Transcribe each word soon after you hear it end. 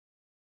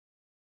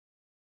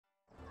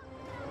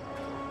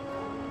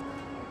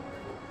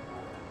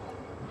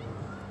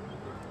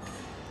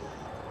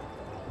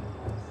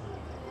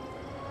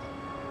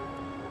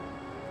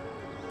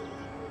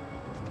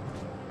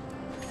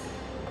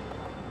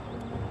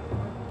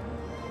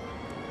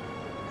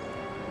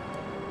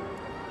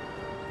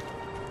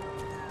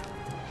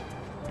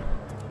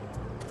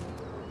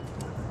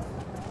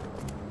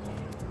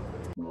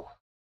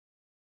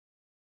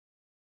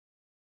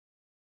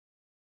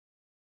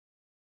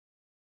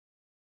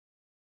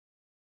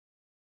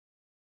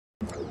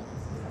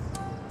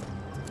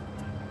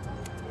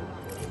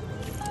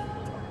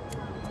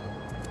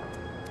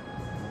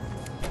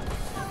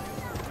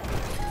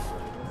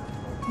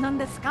何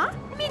ですか？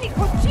見に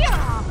こっちや。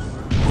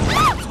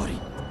Sorry.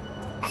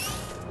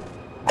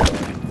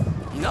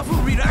 Enough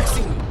of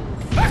relaxing.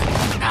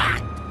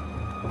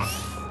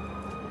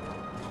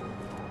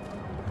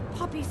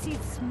 Poppy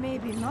seeds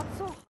maybe not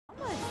so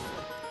hard.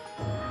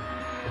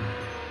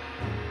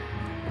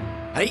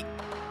 Hey.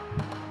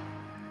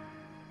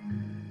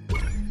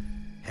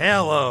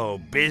 Hello,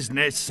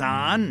 business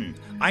son.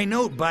 I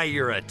note by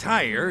your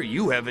attire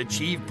you have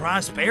achieved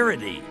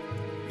prosperity.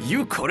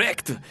 You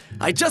correct.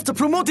 I just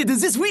promoted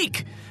this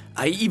week.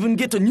 I even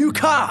get a new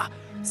car.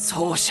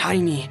 So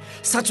shiny.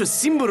 Such a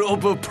symbol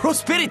of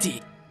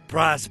prosperity.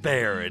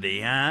 Prosperity,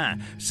 huh?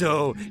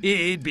 So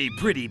it'd be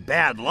pretty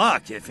bad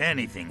luck if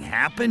anything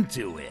happened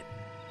to it.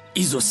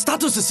 It's a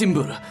status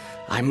symbol.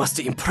 I must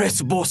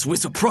impress boss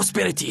with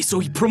prosperity so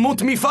he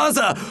promote me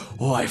further,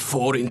 or I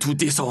fall into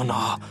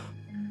dishonor.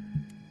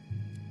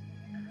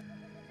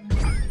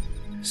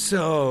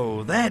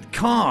 So that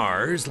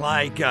car's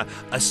like a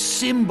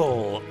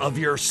symbol of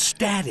your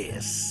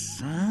status,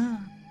 huh?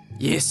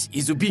 Yes,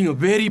 it's being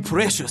very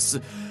precious.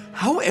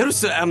 How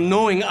else am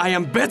knowing I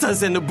am better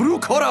than the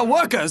blue-collar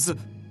workers?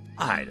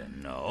 I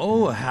don't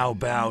know. How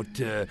about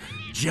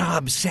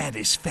job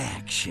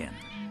satisfaction?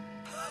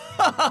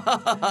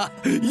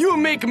 You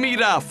make me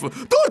laugh.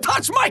 Don't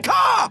touch my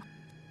car!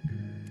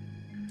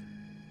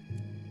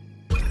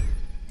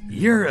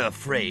 You're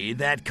afraid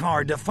that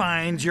car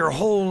defines your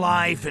whole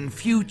life and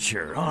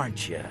future,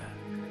 aren't you?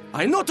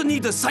 I not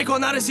need a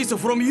psychoanalysis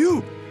from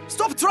you.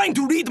 Stop trying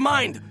to read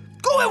mind.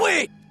 Go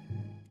away!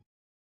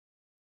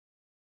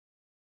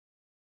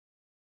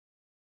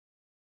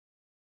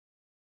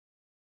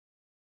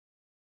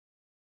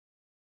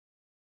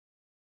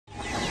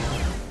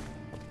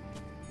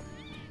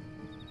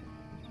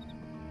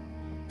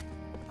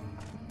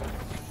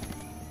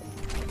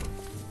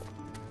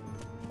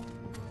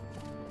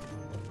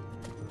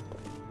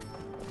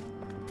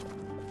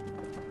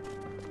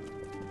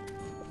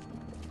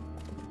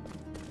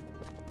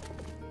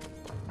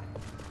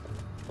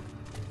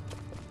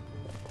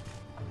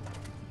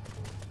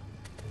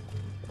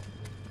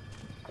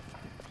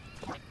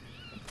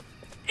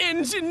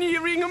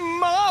 Engineering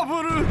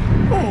marvel!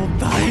 Oh,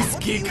 大好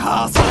き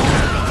母さ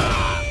ん!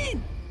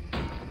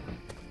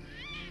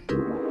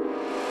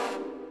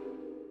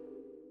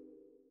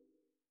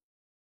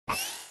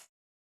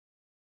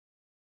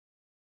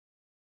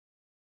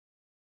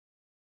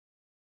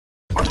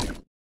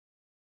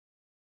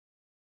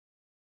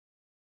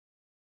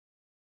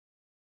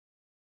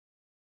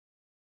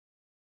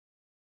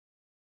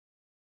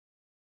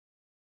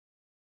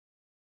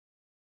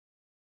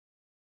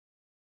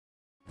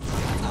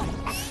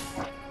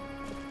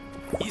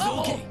 It's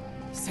okay.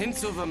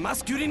 Sense of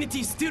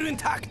masculinity still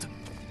intact.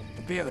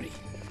 Barely.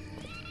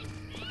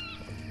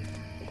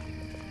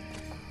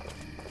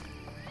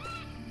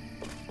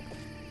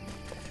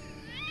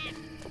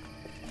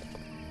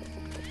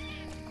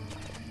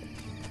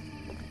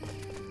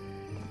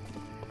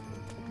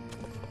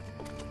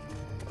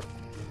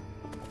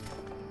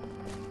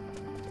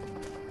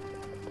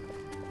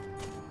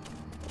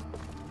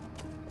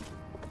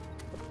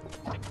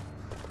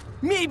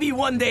 Maybe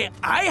one day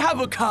I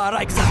have a car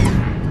like that.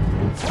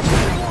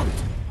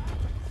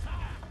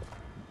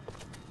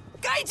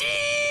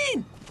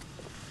 Gaijin!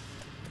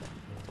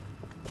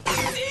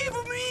 Save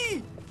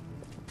me!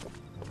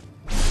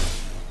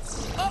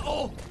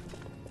 Uh-oh!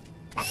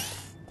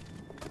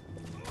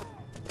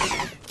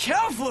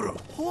 Careful!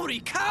 Holy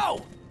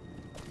cow!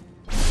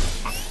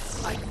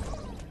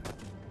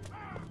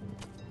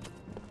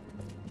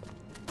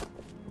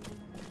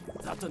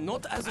 That's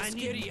not as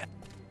scary.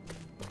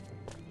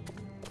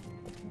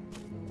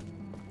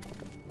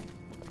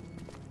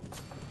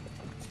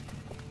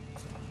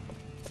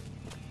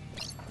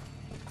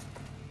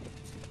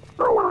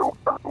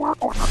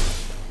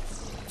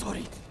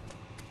 Sorry.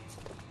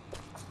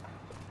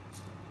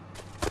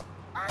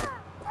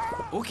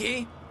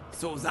 Okay,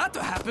 so that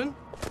happened.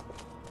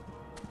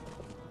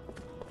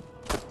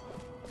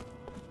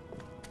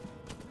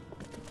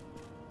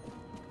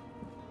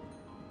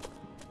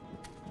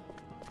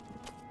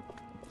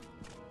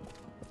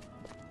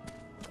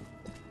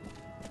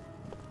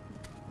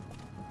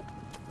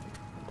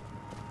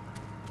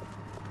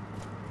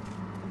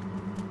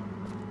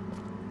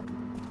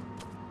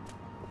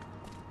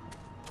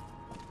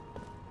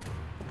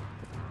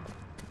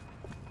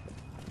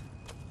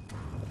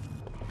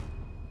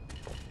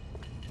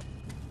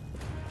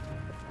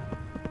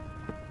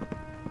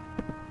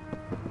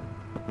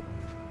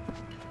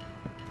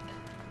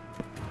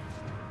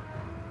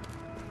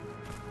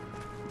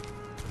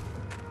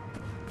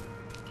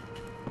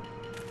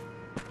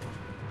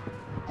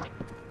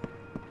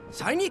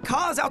 Shiny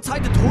cars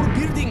outside the tall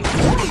building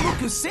all look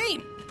the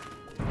same.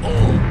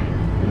 Oh.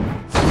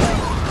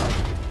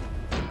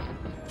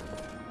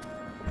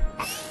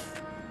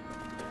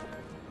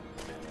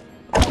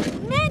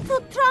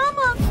 Mental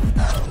trauma.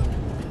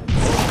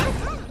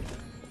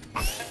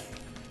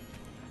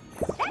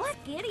 That's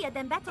scarier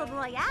than Battle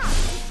Royale.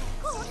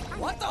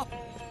 What the?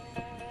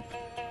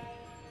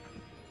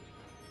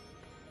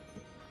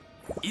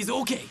 It's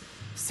okay.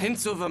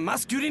 sense of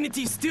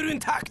masculinity still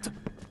intact.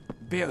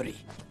 Barely.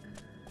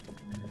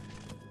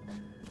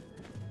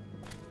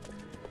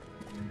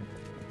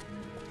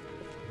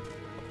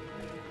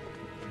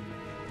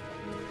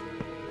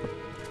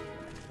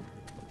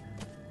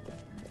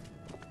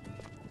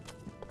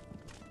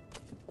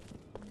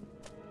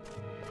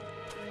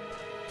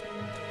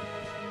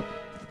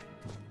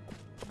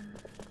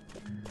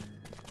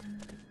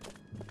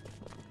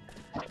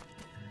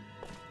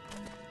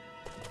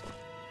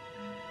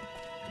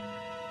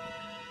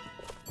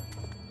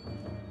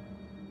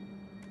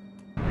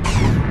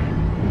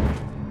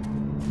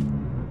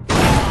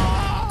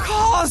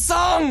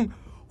 Song!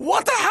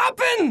 What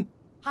happened?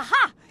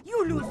 Haha!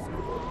 You lose!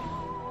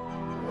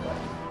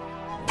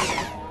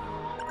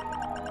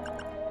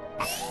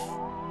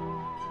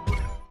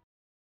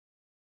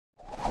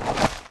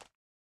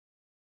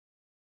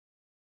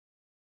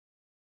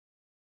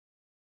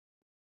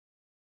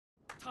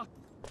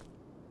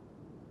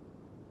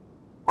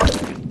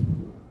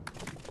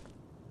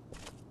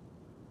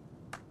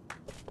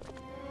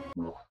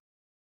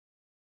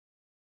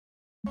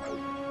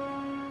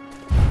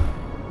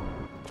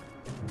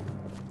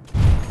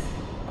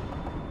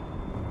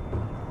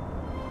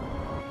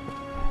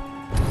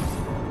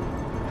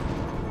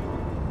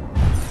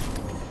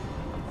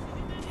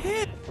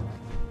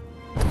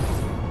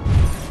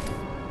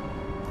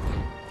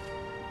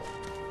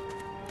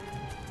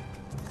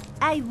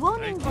 I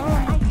warning you,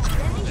 I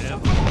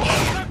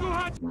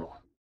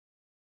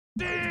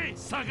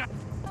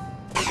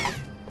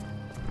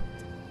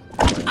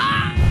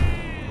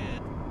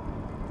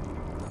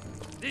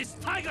This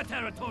tiger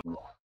territory.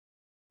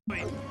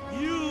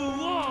 You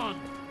won.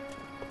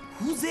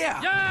 Who's there?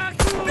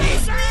 Yakuza!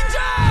 Base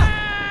Ninja!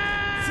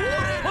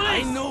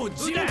 I know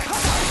Jin.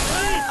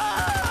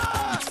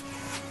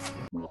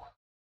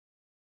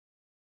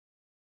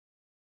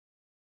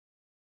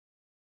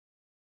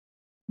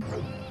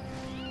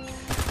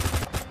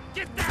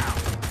 Get down!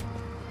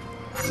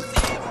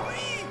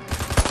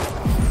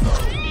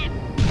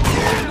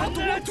 Not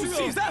want to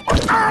see that.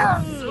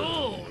 So,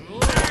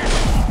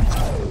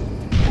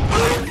 I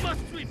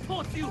must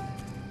report you.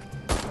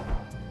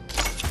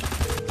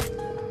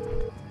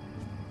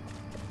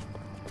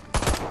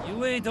 You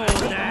ain't all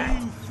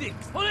that. Fix.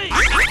 Police!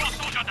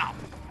 Soldier now.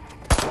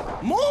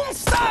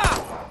 Monster!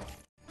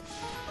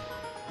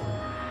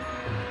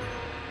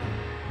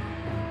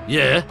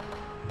 Yeah?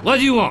 What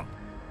do you want?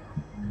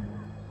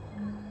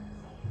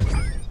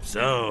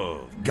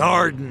 So,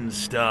 garden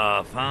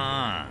stuff,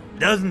 huh?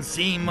 Doesn't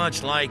seem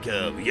much like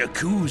a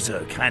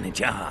Yakuza kind of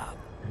job.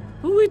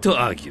 Who we to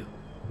argue?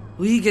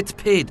 We get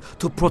paid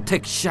to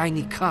protect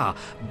shiny car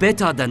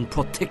better than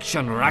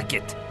protection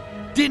racket.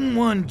 Didn't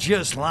one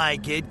just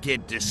like it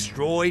get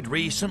destroyed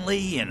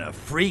recently in a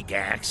freak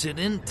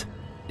accident?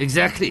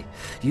 Exactly.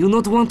 You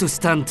not want to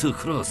stand too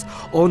close.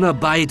 Owner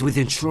buy it with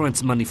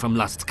insurance money from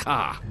last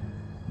car.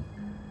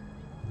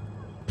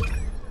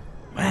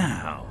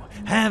 Wow,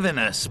 having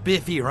a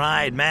spiffy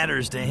ride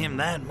matters to him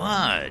that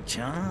much,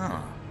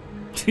 huh?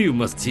 You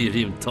must hear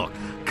him talk.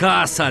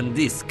 Car-san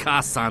this,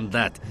 car-san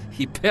that.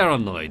 He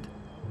paranoid.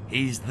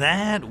 He's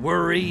that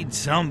worried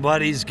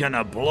somebody's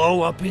gonna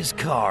blow up his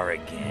car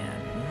again.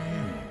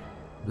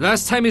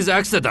 Last time is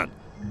accident.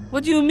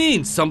 What do you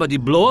mean somebody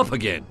blow up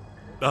again?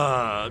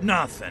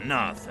 Nothing.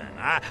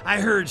 I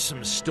heard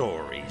some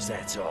stories,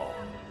 that's all.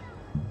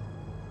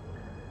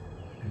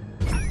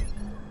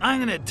 I'm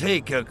gonna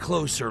take a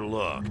closer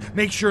look.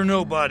 Make sure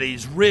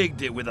nobody's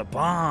rigged it with a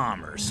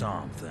bomb or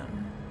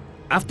something.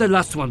 After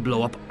last one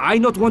blow up, I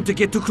not want to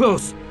get too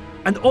close.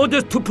 And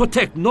orders to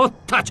protect,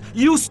 not touch.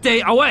 You stay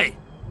away.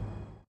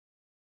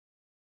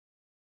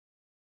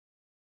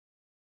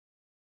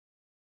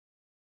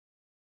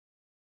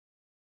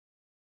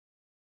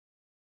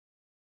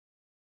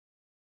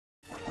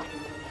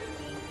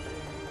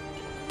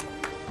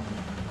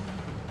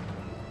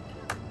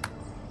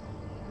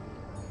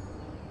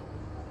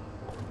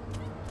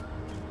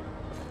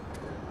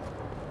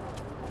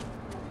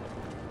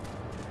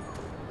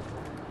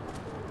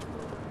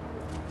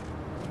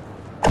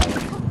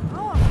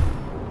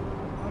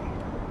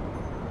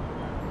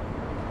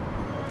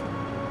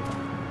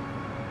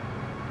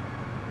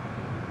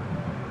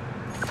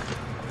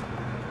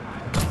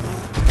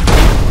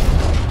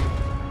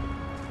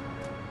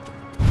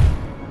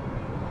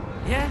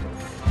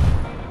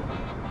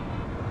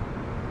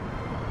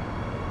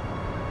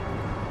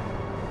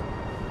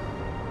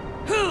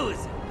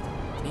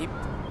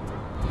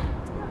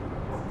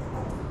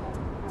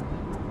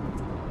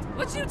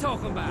 What you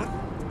talking about?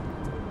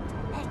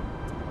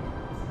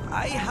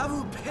 I have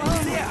a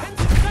pen there.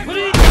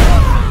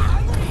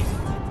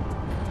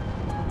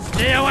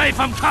 Stay away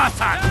from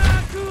Kasa!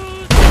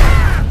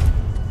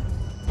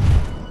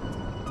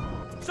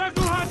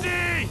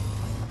 Sakuhachi!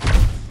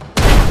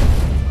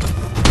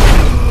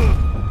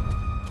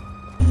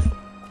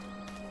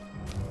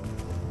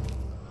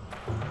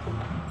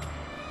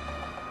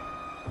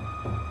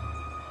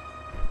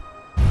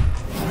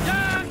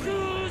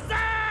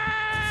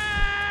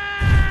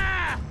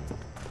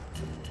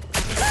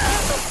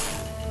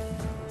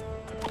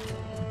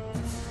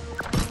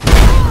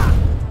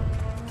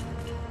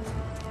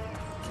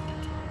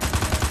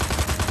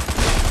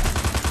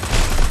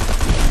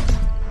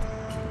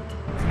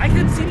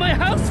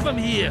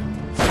 from here!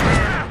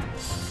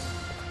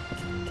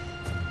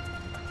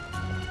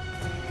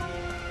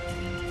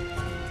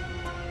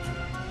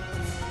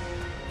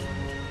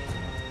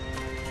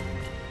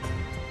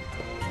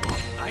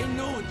 I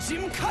know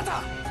Jim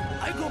Kata.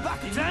 I go back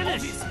to the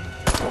Vanished.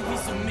 office.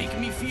 Office make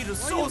me feel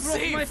so you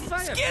broke my safe.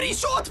 fire? Scary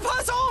short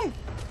person.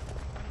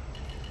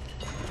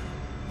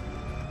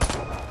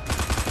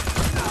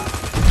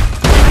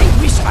 I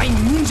wish I'm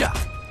ninja.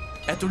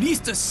 At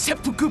least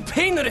seppuku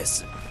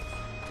painless.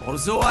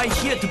 Although I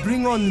here to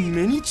bring on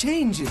many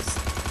changes.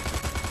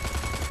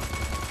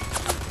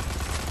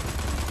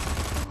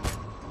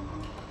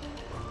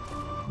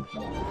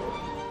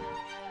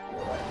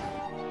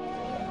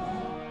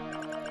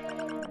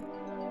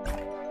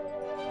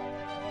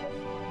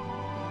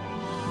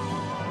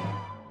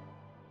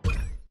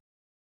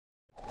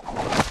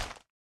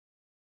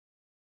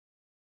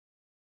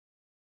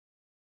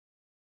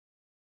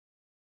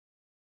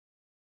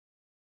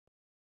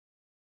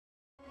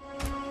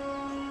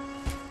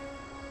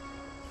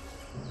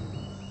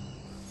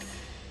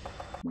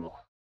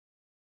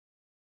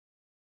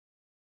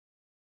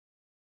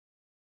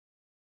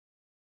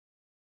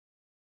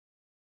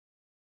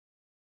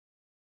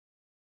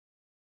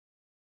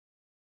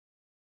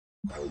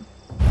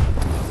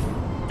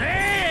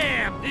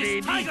 Damn!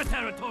 This tiger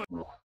territory!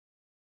 You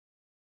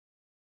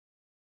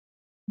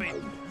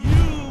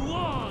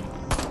won!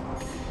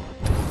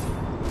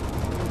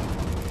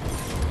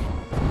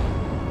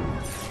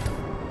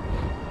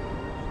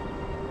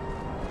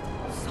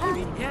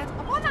 Sorry, yet?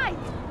 One eye.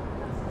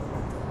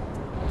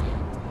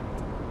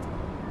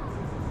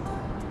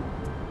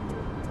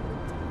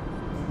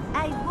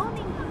 I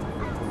warning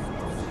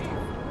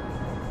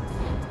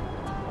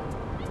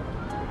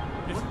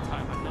This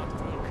time I'm not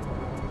broke.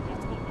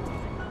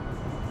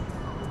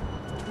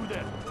 Who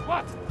there?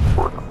 What?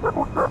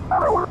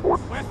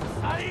 Where's the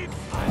side?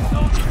 I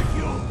don't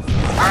refuse!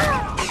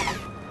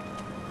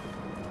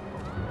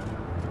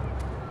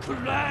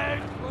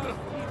 Clang!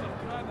 Even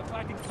crime if I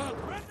can cut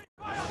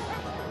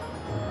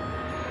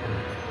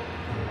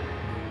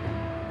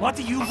What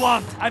do you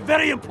want? I'm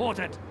very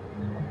important!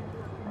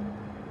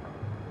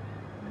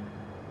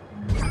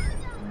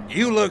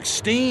 You look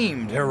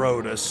steamed,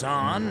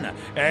 Hirota-san.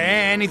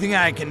 Anything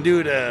I can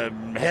do to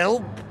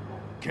help?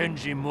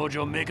 Kenji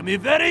Mojo making me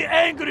very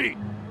angry!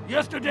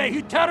 Yesterday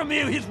he tell me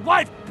his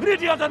wife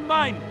prettier than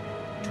mine!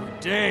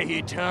 Today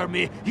he tell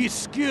me his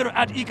skill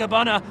at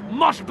Ikebana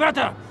much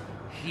better!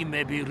 He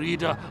may be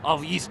leader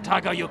of East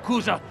Tiger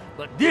Yakuza,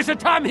 but this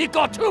time he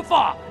got too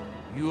far!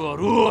 You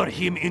lure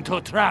him into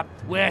a trap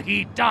where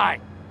he die.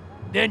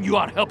 Then you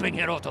are helping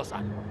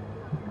Hiroto-san.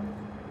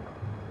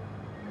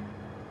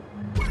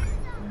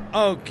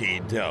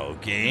 Okie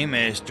dokie,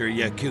 Mr.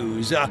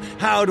 Yakuza.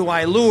 How do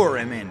I lure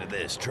him into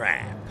this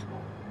trap?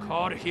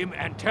 Call him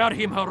and tell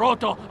him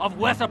Hiroto of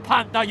West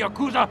Panta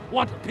Yakuza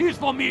wants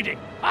peaceful meeting.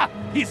 Ha!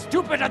 He's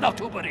stupid enough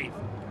to believe.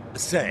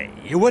 Say,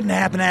 you wouldn't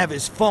happen to have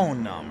his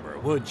phone number,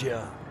 would you?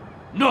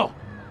 No!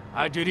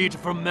 I delete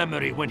from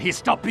memory when he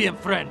stopped being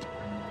friend.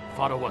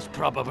 Father was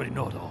probably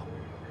Nodo.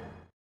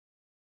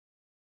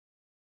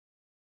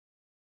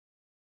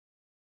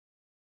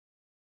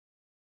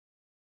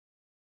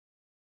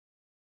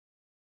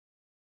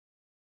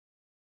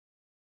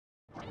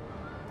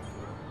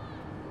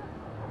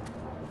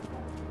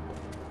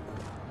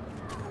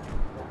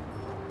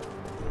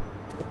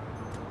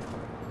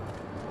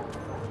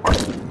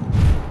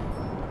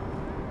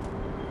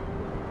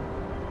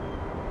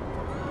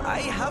 I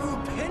have a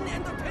pen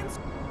and a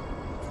pencil.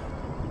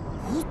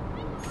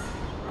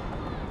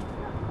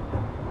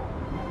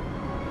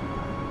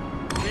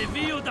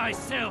 Reveal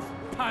thyself,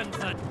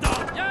 Panzer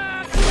Dog!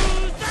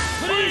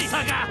 Yakuza! Please,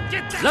 Saga,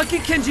 get down! Lucky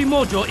Kenji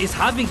Mojo is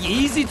having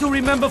easy to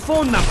remember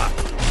phone number.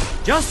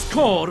 Just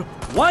call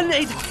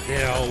 1-8...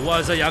 There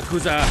was a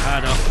Yakuza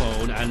had a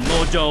phone, and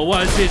Mojo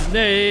was his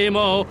name.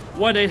 Oh,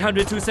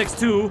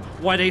 1-800-262,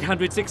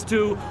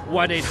 1-800-62,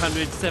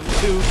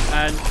 1-800-72,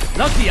 and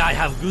lucky I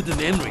have good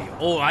memory,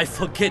 or I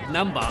forget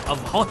number of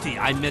hottie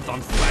I met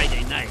on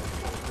Friday night.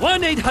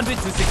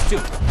 1-800-262.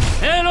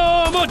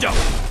 Hello, Mojo!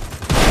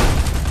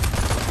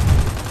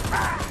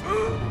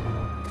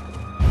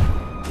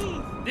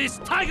 This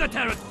tiger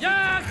terror,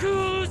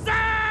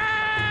 Yakuza!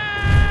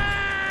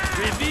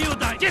 Reveal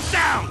thy... Get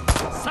down!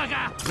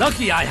 Saga!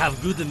 Lucky I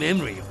have good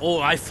memory,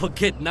 or I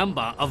forget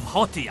number of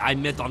hottie I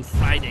met on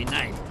Friday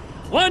night.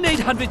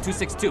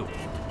 1-800-262.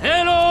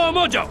 Hello,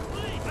 Mojo!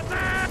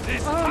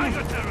 This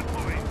tiger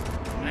territory.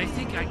 I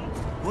think I...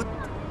 What?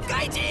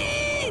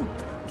 Gaijin!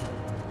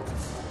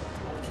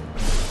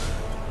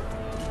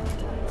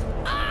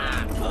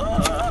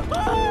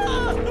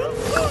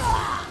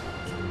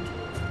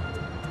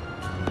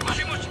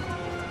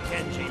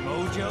 Kenji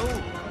Mojo?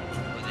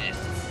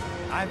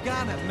 I've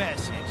got a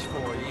message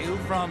for you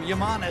from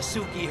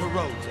Yamanasuke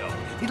Hiroto.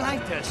 He'd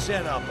like to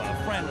set up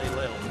a friendly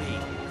little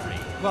meet and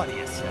greet. What do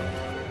you say?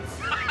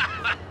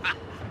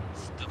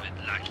 Stupid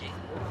Lucky.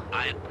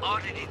 I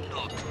already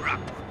know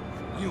trap.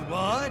 You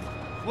what?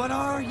 What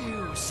are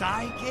you,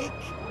 psychic?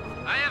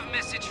 I have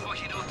message for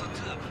Hiroto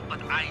too,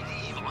 but I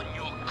leave on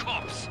your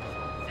corpse.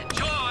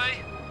 Enjoy!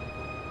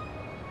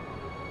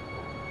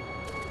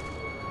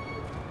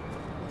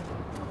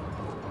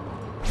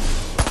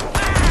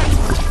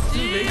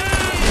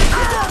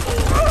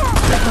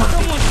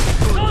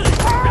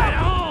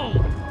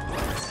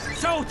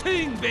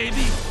 Shouting,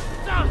 baby!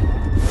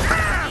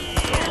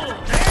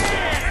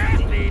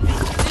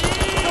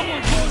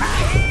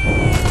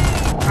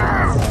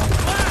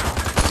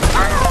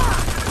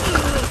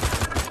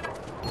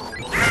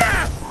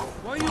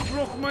 Why you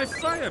broke my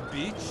fire,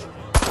 Beach?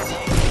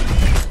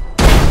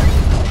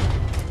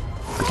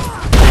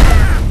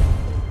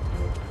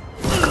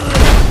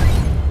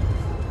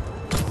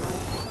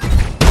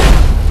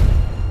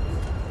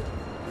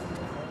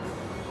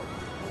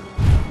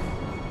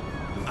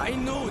 I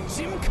know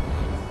Jim.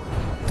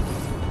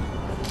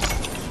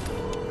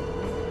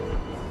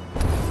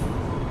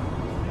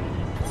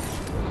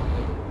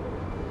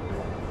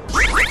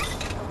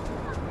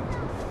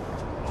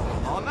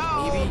 Oh no!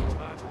 Maybe.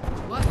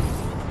 What?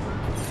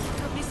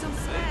 Could be some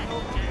sweat.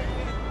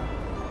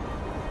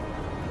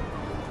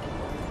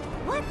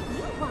 What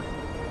you want?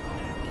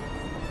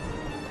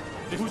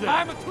 It's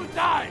time to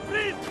die,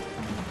 please!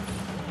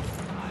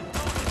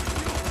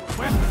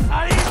 Where's the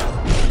side?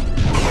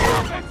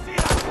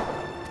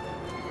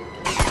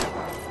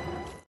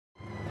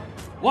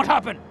 What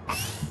happened?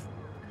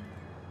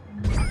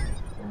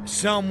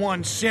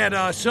 Someone set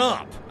us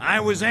up. I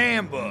was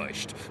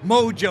ambushed.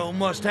 Mojo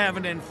must have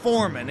an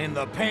informant in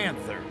the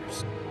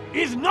Panthers.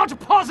 It's not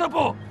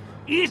possible!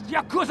 East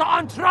Yakuza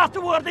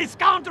untrustworthy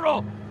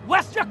scoundrel!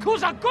 West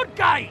Yakuza good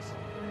guys!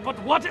 But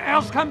what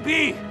else can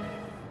be?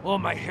 Oh,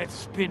 my head's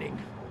spinning.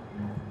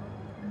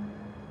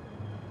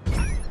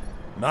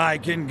 I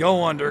can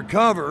go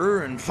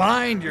undercover and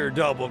find your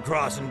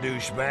double-crossing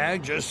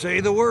douchebag. Just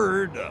say the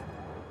word.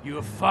 You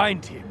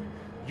find him,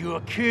 you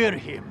cure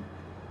him,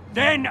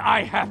 then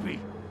I happy.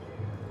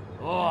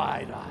 Oh,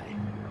 I die.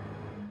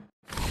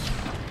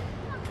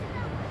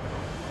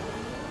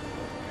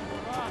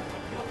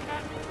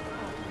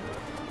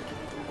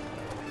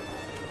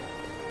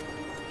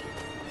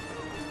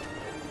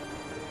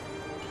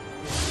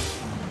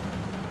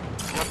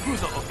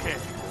 Yakuza okay,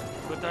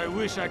 but I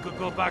wish I could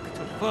go back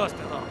to first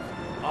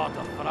out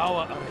of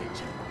flower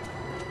arrange.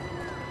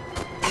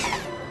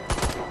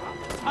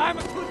 Time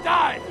to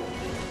die!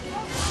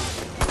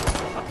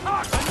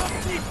 Attack! I'm not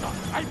Caesar!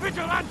 I'm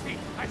vigilante!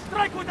 I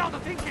strike without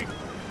thinking!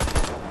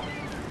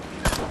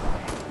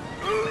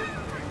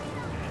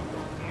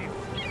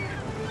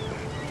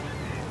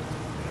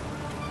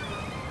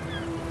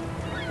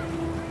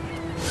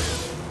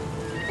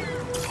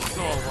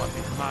 So what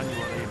is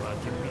manual labor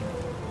to me?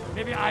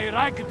 Maybe I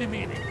like the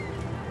meaning.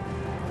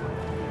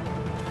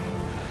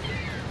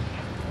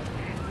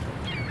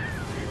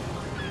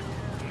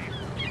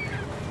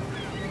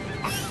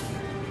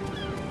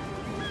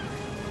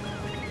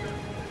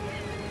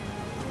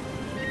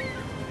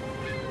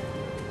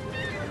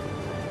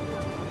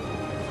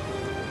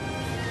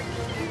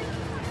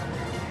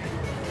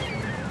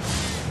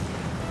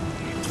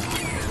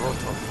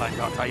 Find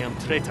out I am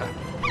traitor.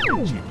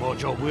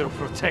 Mojo will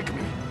protect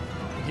me.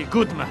 He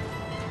good man.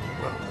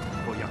 Well,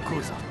 for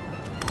Yakuza.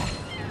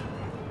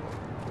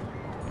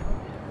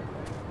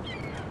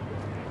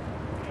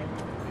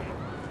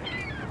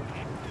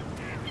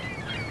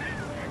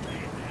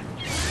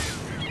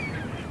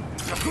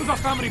 Yakuza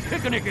family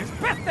picnic is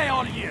best day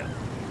all year.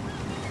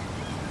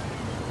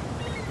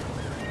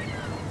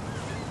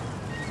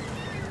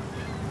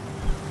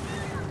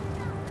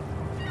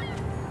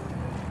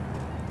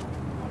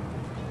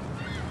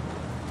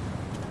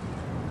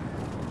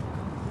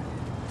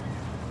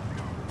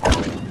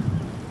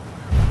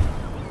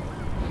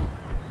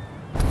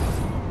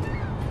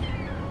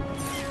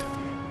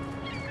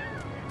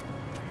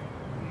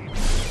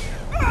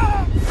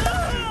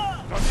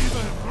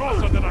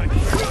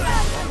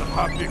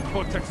 Happy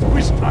Cortex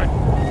wish time!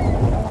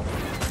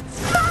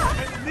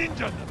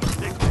 Ninja never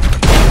think.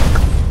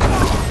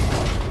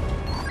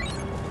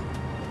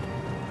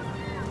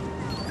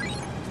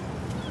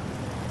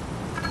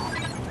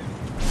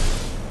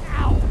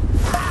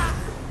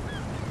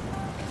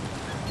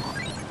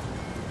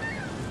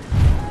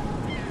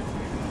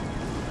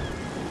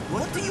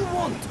 What do you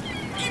want?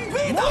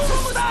 Invade us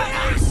from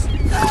space!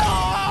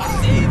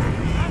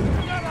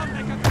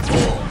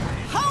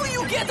 How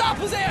you get up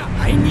there?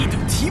 I need a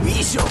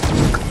TV show.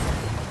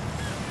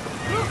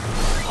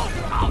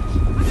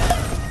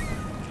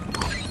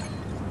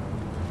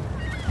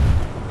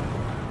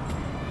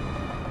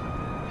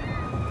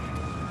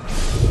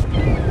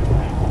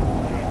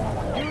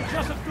 You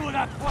just do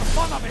that for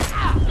fun of it!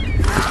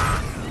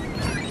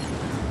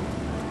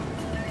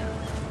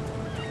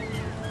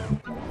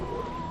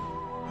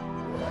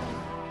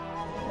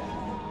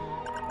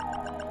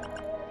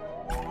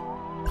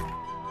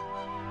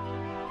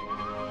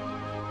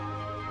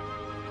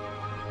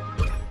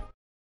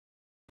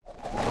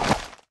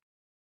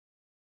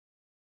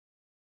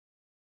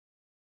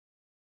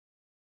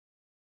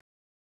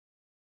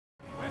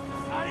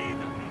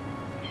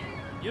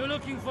 You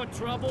looking for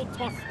trouble,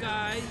 tough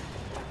guy?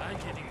 I'm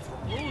getting too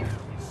old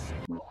for this.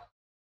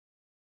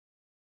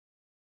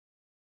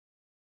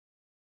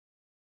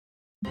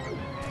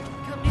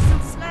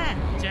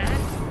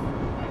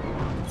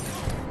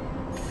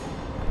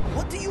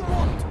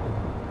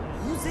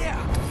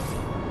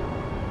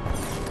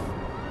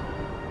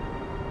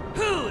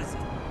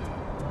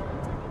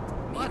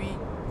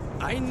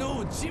 I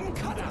know Jim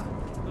Kata.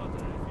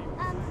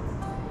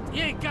 He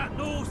ain't got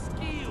no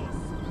skills.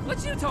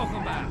 What you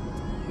talking about?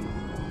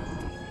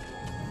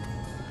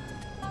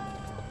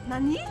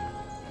 Nani?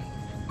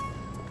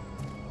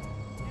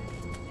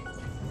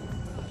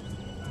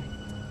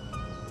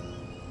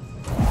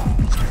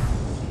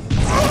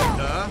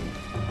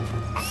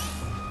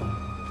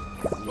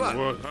 What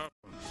happened?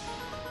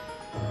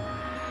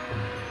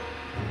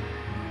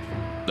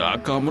 Da,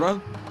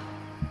 comrade?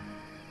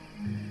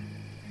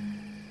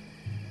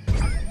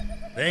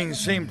 Things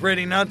seem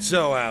pretty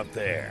nutso out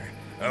there.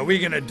 Are we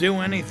gonna do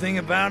anything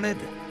about it?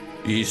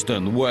 East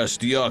and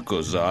West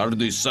Yakuza are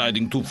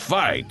deciding to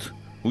fight.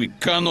 We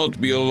cannot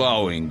be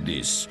allowing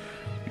this.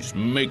 It's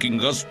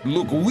making us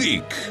look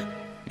weak.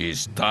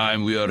 It's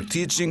time we are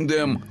teaching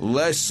them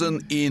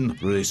lesson in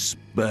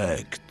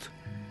respect.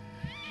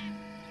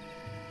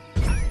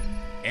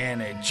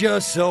 And it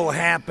just so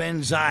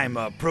happens I'm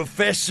a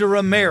professor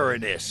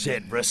emeritus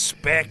at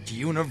Respect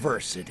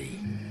University.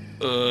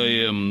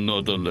 I am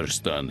not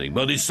understanding,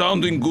 but it's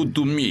sounding good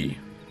to me.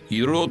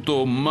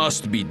 Hiroto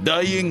must be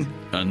dying,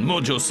 and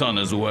Mojo-san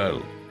as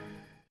well.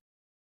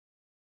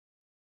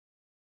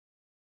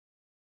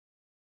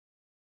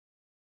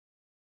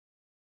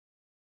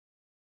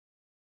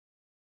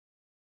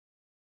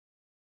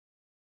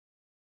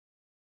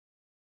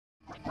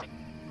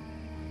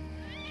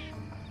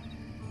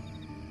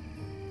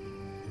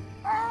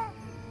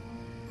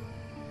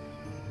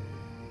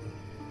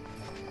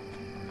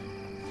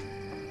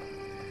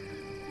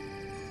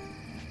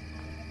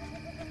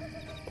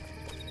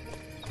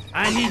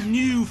 I need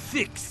new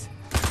fix.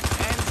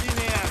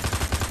 Engineer!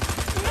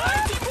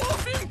 Mighty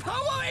morphing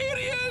power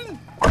alien!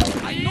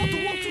 I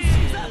don't want to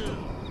see that!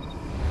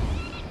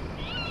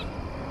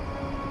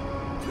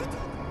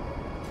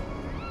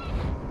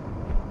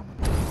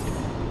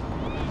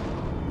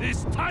 This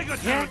tiger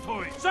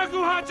territory!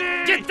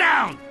 Shakuhachi! Get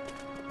down!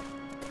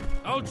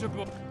 Ultra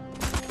Boy!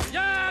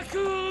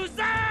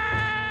 Yakuza!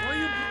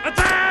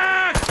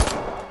 Attack!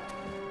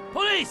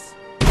 Police!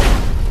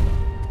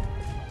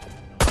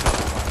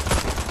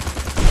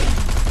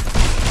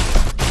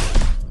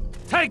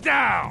 Take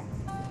down!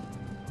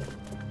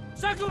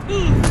 Shaku!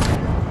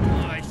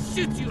 Oh, I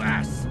shoot you,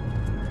 ass!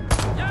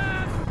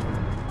 Yeah.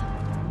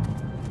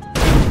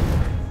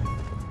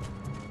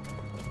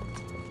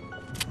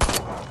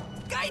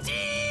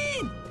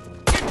 Gaijin!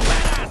 Get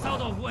that ass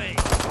out of the way!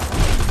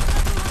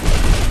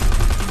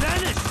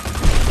 Vanish!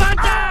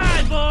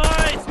 Bandai,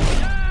 boys!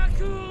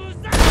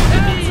 Yakuza!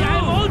 Hey,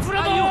 I'm Ultra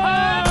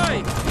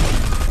Boy!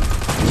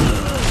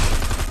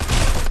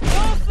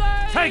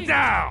 Take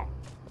down!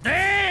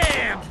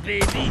 Damn,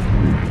 baby!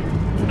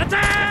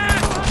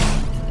 Attack!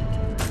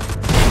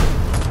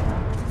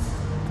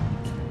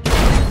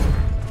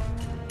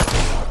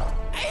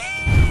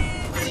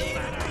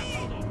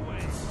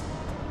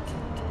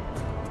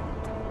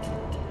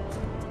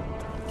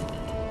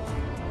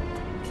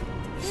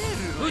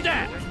 Who's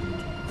that?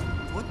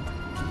 What?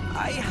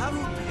 I have a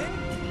pen?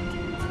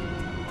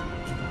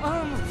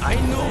 I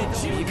know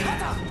Jim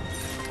Kata.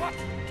 What?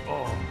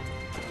 Oh.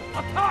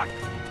 Attack!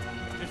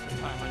 This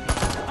time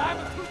I'm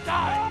to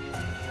die!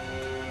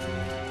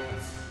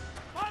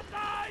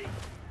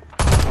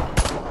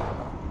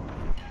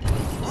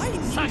 Why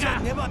ninja Saga!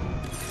 never...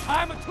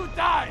 I'm to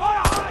die!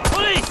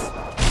 Police!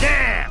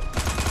 Damn!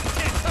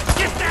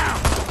 Get down!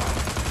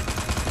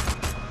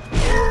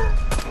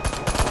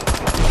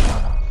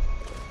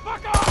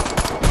 Fuck off!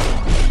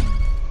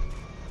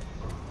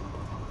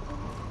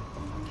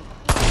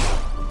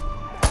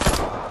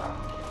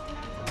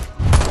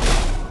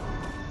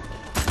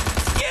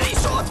 Scary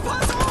short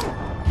puzzle!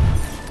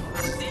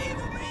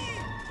 Save me!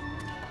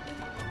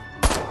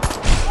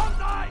 Don't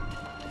die!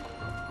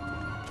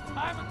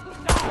 I'm to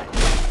die!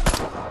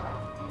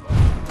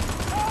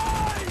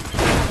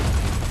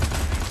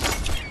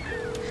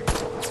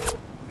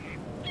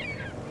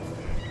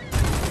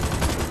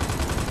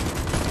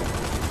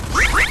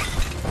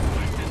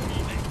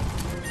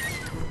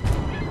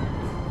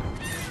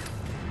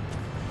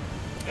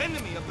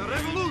 Enemy of the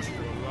revolution!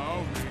 Allow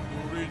me to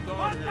Don't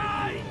retire.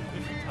 die!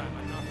 This time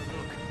I'm not a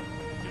look.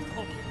 Just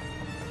hope.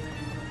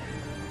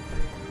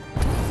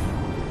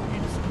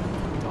 It's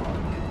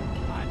dark.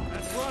 I'm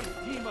at worst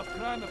team of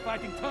crime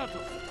fighting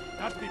turtles.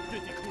 That'd be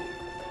pretty cool.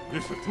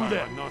 This time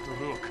I'm not to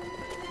look.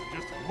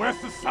 Just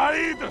west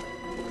side!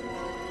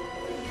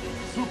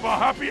 Super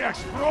happy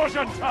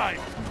explosion time!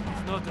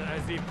 It's not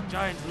as if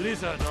giant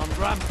lizard on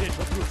rampage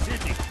through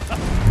city.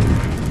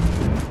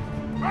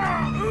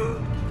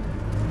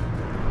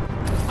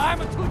 I'm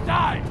to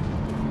die!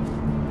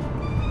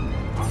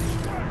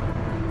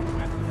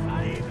 West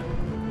side!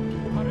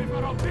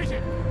 Peripheral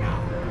vision!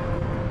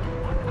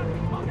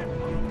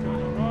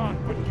 Run,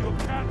 but you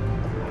can't.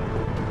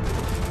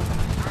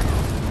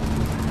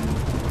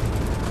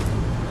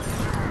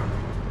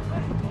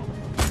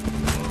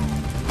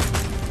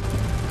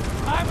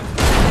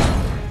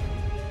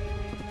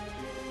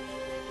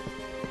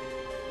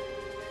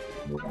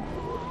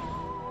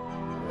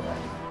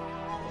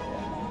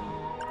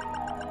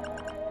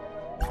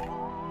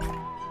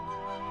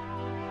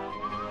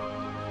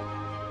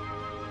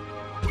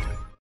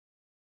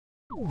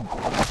 I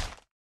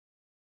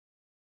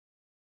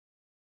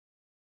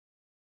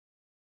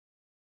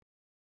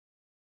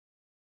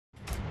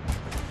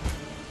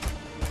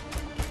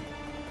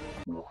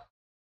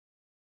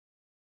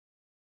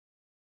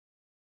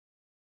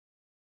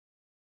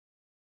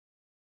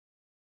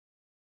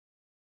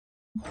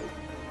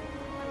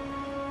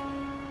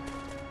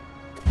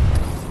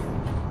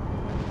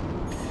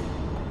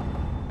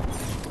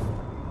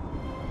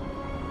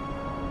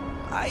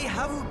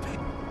have a pen.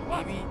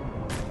 Maybe.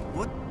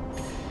 What?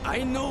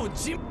 I know,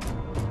 Jim.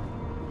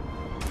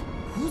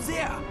 Who's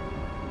there?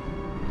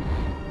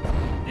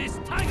 This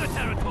tiger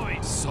territory!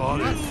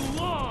 Sorry. You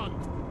won!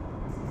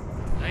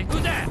 Hey, who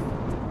there?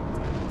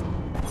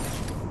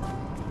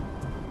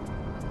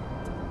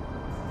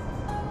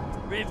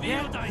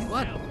 Reveal thyself!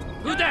 What?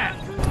 Who there?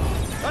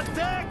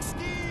 Attack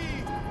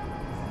ski!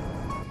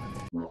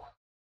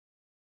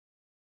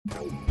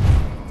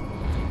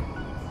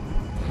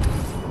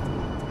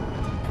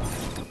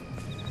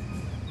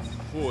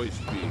 Voice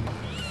beam.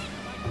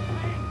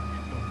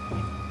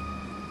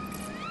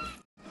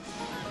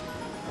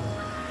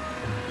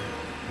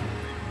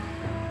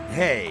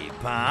 Hey,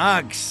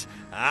 Pox.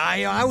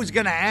 I was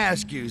gonna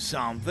ask you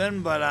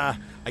something, but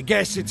I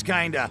guess it's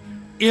kinda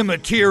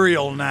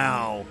immaterial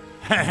now.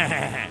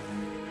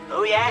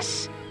 Oh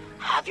yes,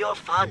 have your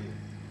fun.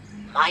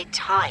 My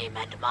time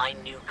and my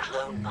new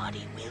clone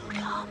body will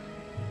come.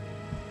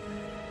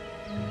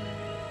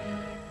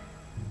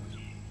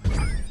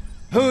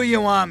 Who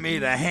you want me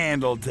to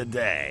handle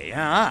today,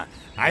 huh?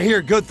 I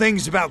hear good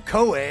things about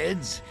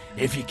co-eds,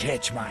 if you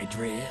catch my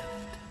drift.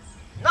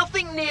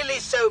 Nothing nearly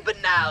so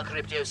banal,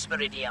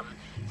 Cryptosporidium.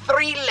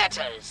 3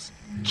 letters.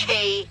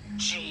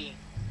 KGB.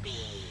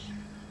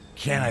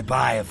 Can I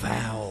buy a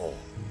vowel?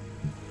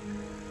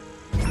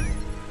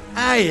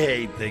 I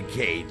hate the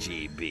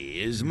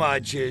KGB as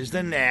much as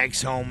the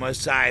next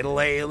homicidal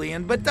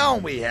alien, but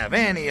don't we have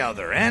any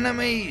other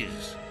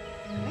enemies?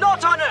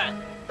 Not on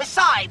Earth!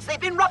 Besides, they've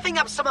been roughing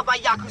up some of my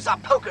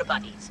Yakuza poker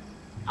buddies.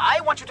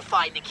 I want you to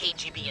find the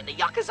KGB and the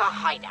Yakuza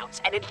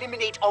hideouts and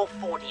eliminate all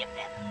 40 of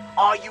them.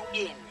 Are you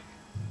in?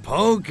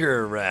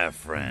 Poker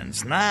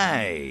reference.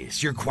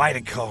 Nice. You're quite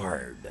a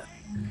card.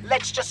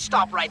 Let's just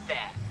stop right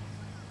there.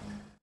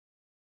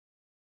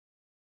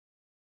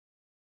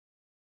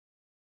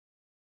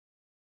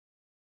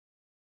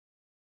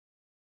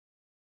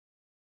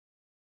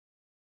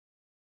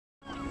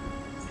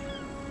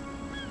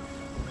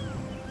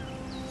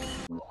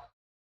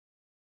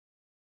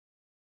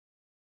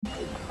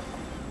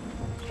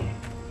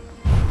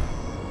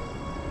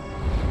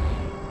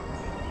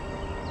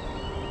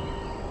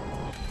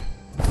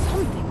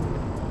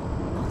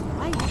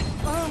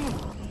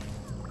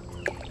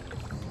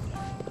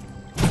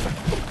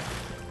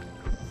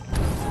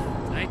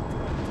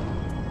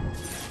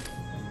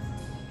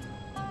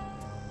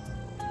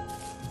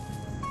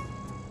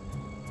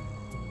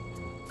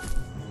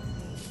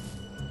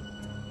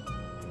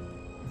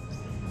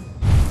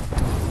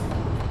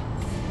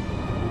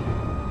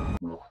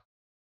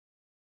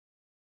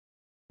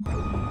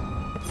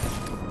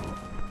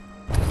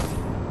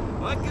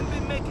 What can be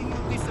making you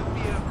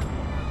disappear?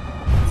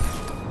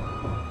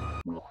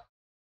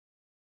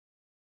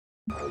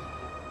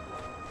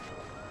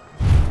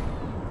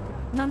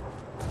 None.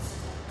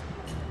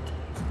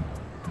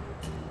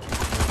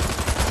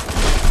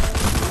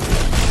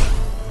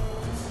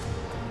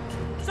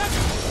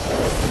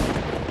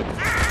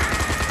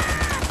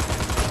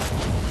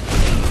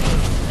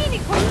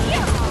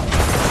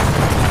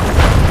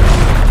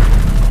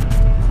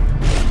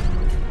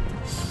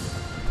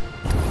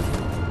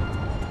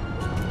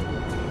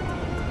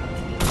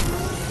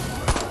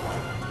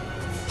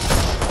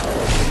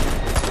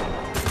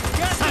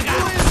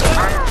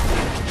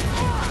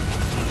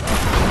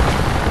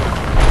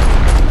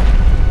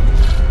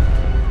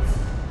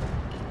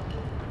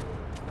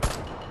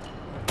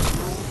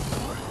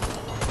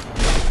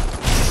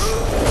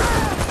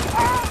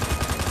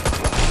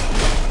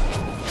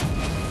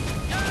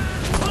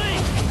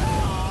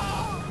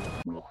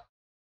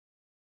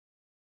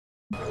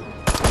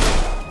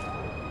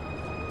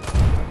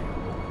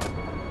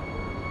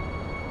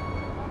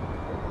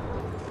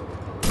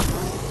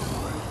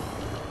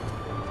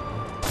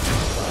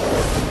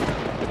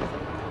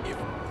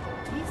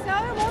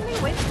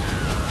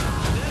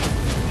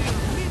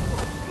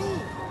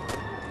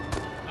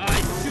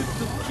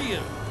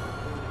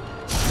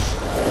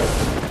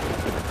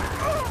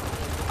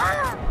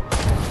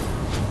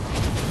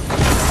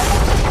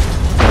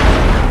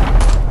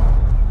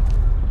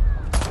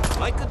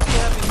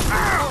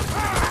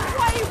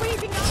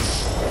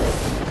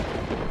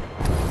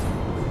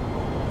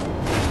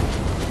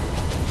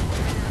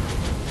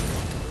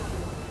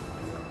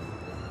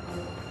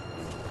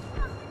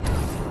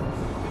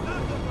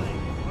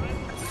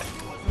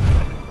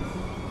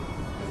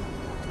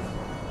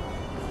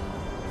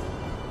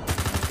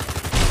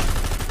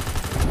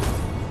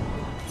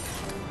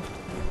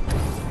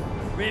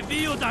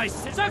 Reveal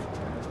thyself!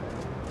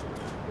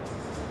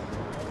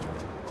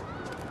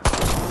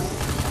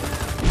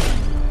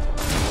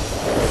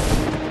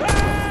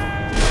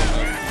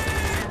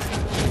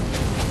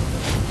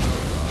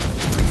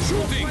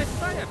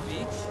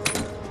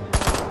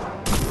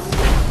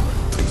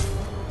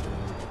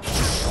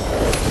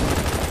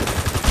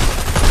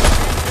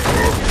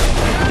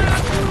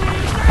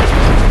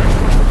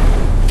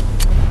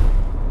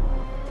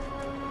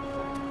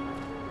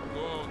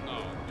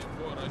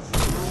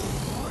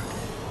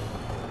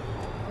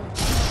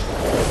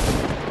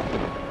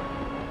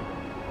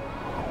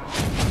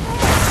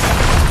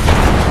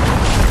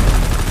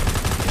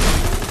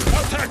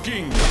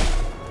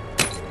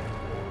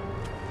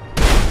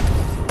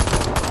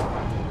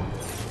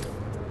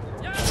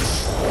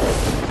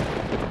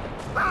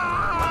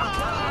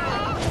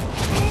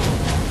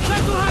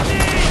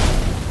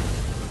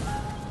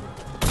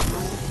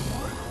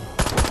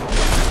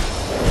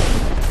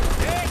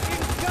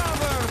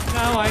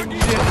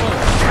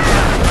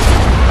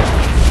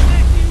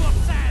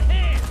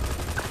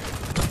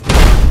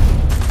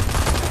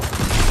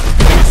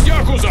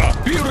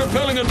 Spear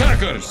repelling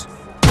attackers!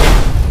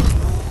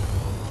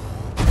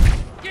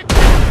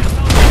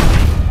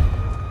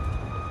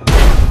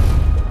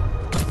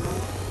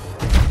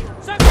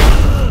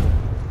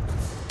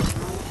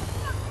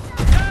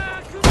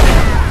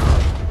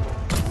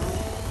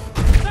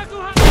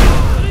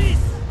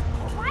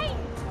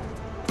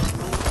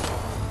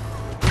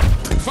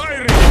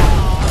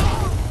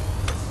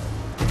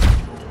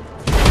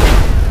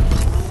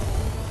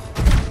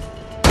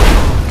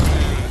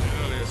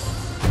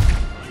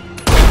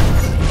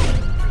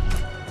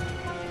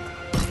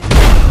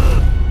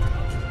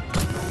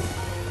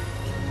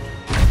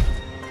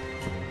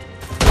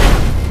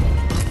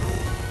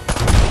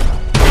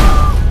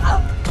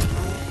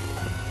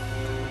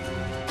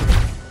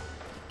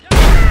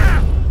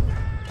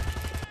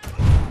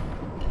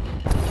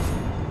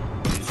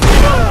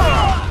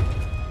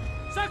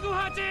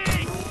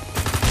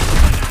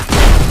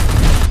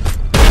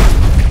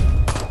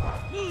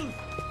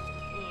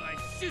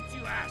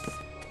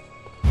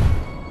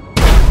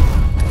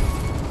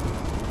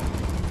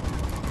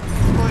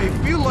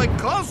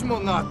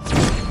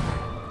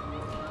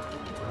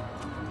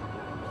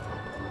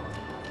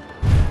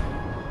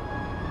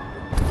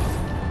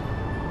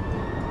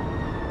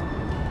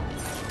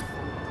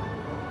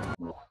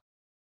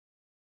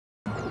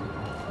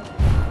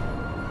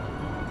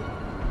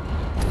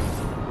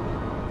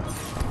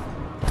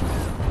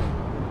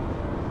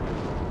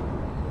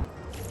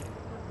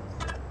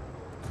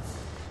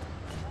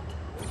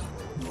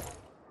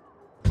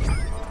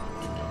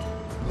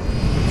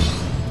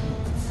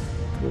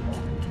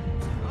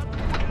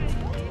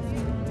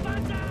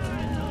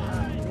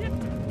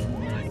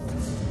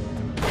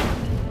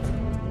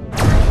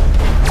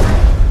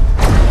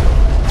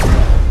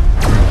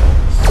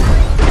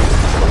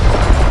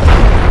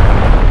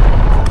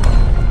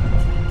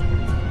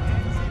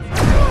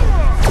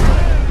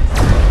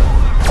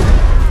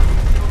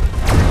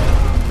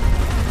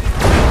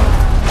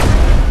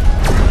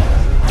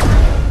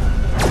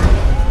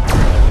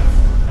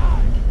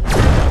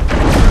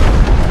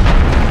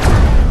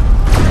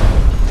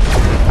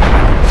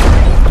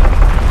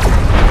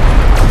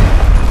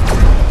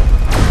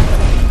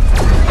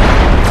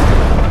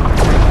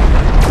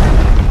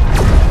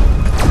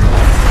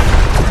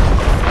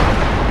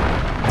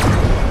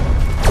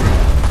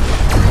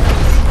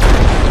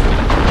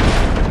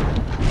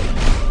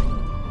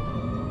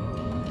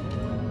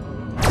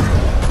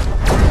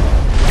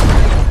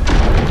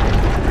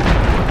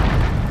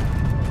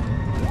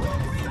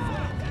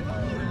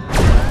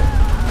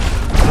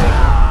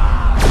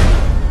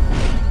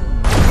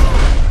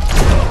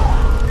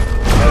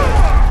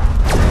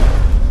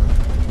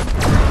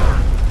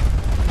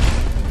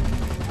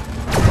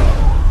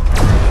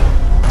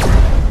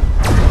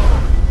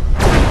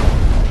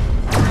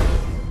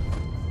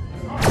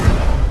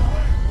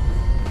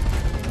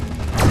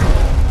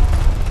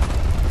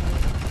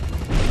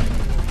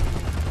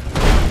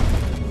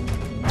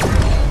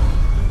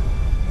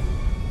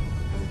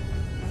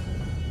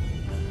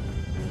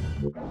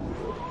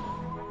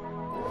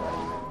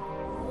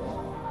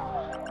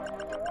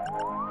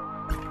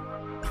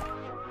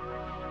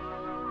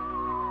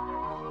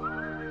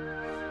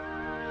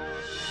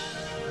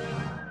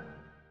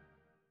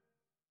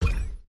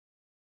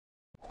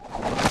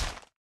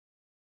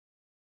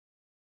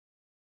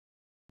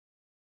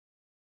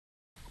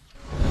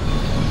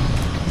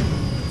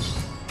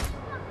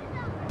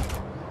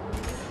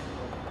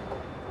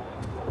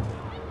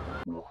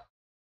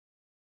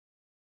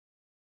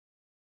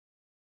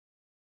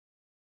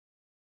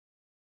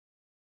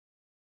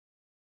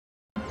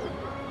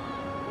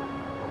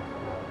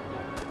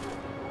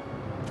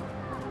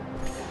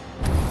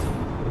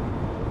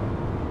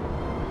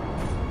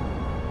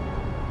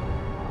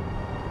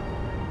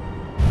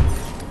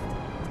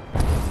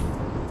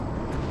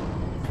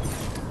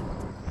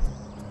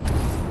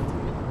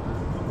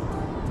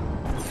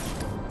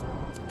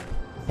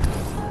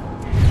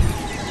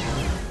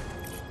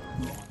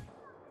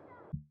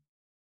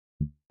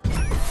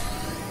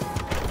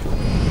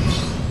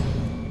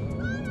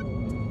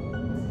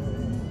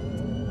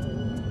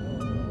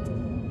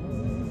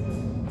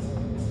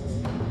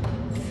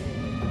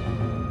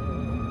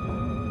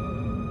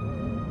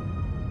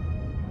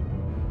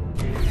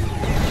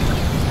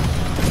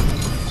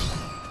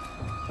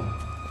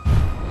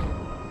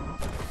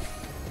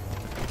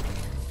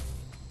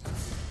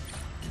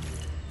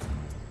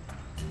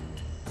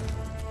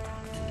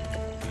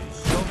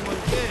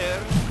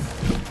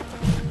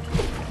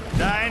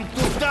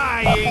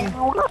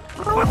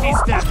 What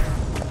is that?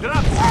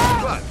 Drop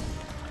it!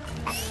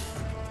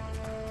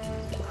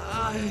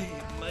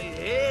 My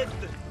head!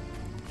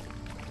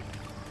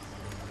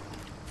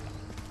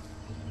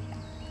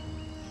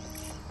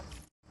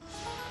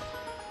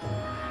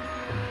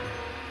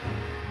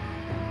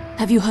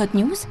 Have you heard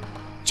news?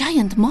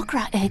 Giant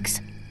Mohgra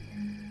eggs.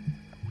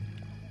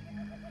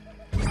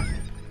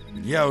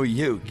 Yo,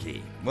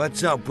 Yuki,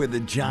 what's up with the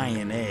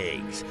giant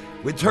eggs?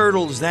 With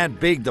turtles that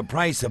big, the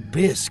price of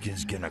bisque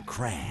is gonna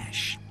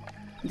crash.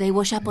 They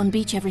wash up on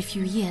beach every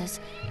few years,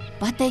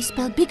 but they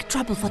spell big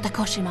trouble for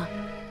Takoshima.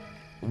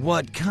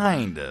 What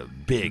kind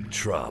of big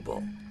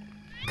trouble?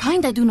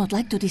 Kind I do not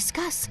like to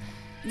discuss.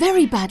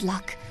 Very bad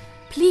luck.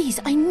 Please,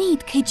 I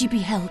need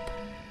KGB help.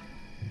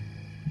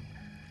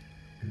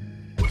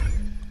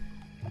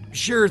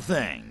 Sure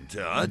thing,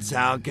 Toots.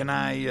 How can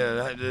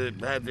how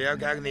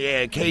can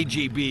the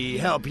KGB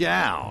help you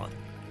out?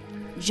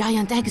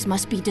 Giant eggs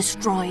must be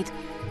destroyed,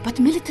 but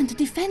Militant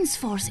Defense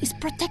Force is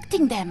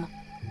protecting them.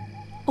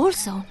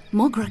 Also,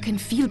 Mohgra can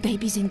feel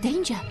babies in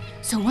danger,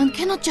 so one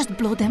cannot just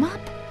blow them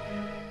up.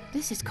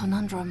 This is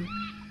conundrum.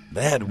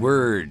 That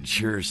word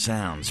sure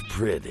sounds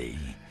pretty.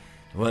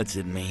 What's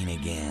it mean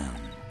again?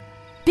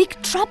 Big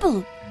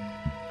trouble!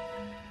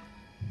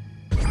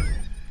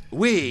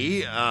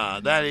 We,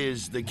 that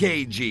is the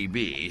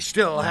KGB,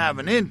 still have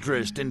an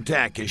interest in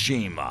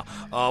Takoshima.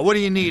 What do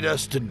you need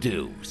us to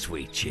do,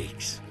 sweet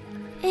cheeks?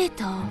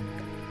 Eto.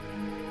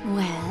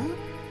 Well,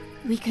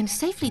 we can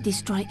safely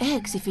destroy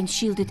eggs if in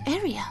shielded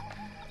area.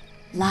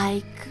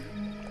 Like...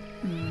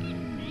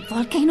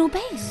 Volcano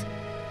Base.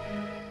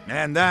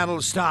 And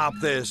that'll stop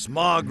this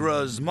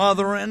Mohgra's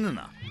mothering?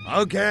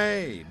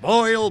 Okay,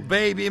 boiled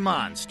baby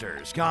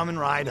monsters coming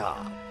right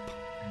up.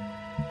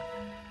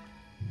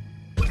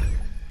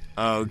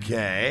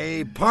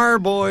 Okay,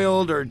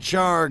 parboiled or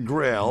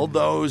char-grilled,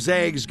 those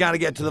eggs gotta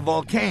get to the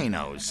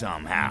volcano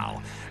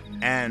somehow.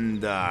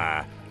 And,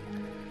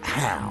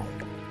 how?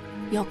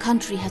 Your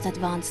country has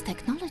advanced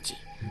technology,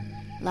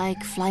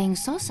 like flying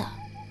saucer.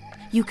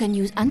 You can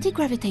use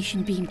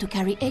anti-gravitation beam to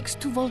carry eggs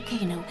to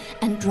volcano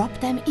and drop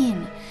them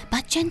in,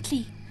 but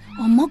gently,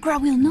 or Mohgra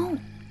will know.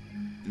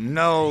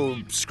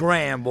 No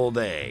scrambled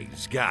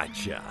eggs,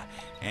 gotcha.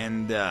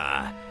 And,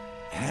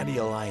 how do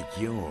you like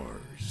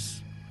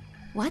yours?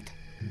 What?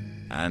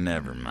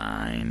 Never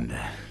mind.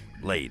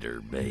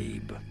 Later,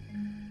 babe.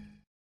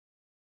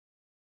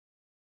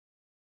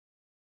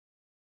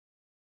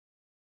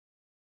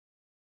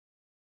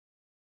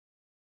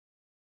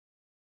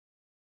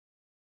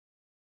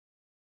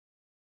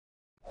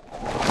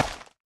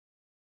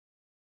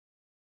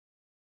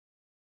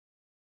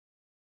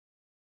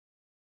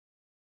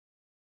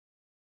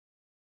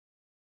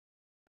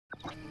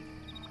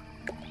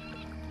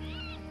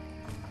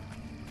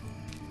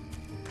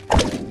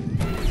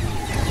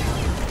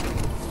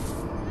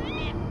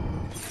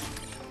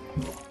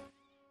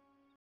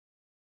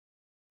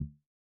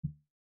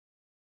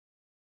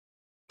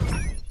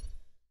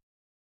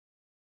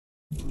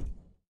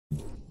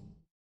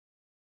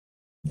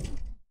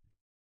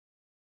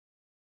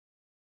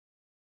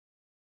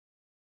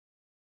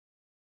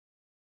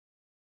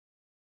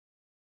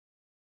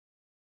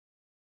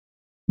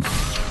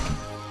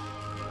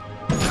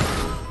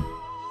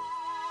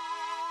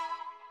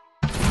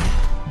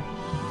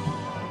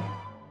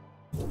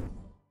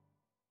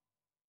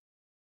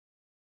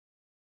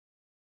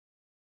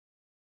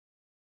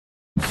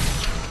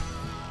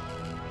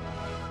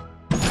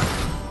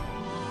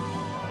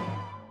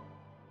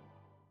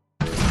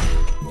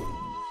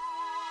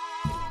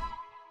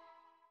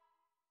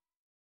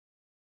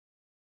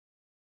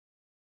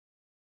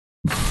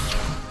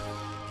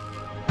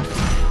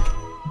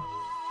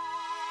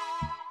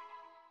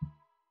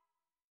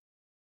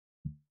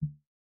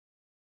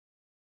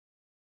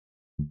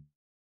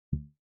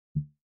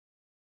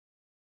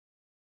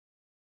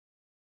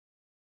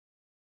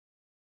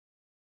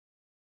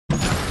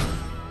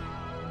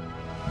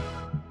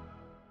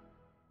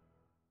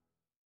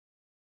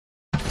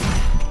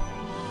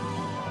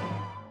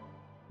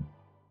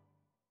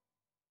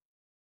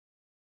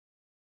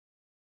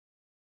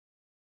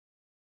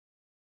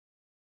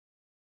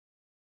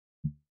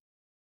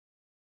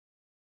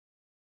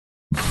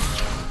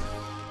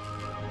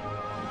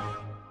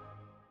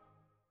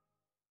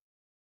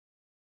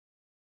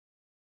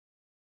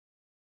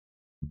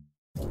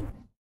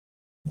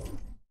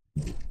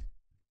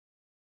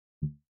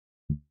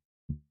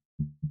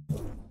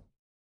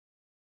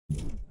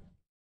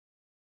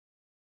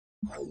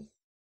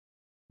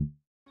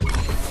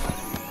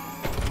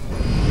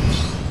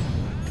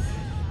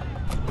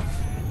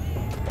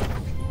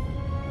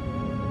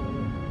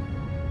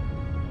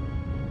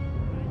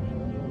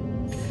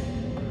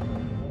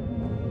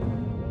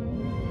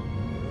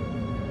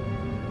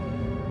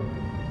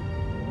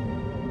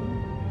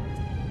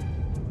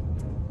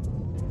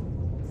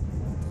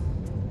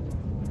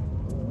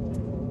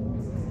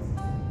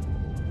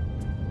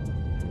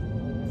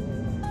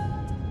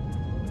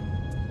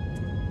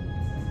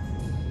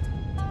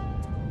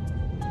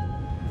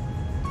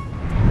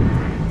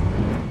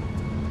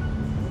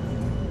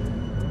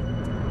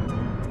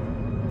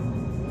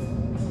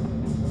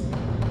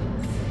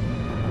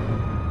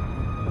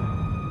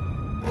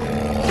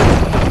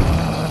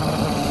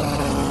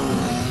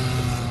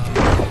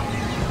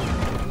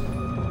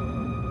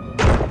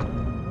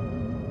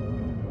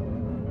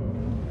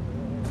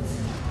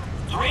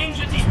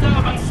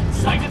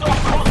 Sighted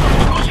off coast of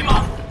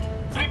Takoshima.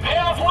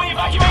 Prepare for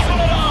evacuation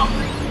alarm.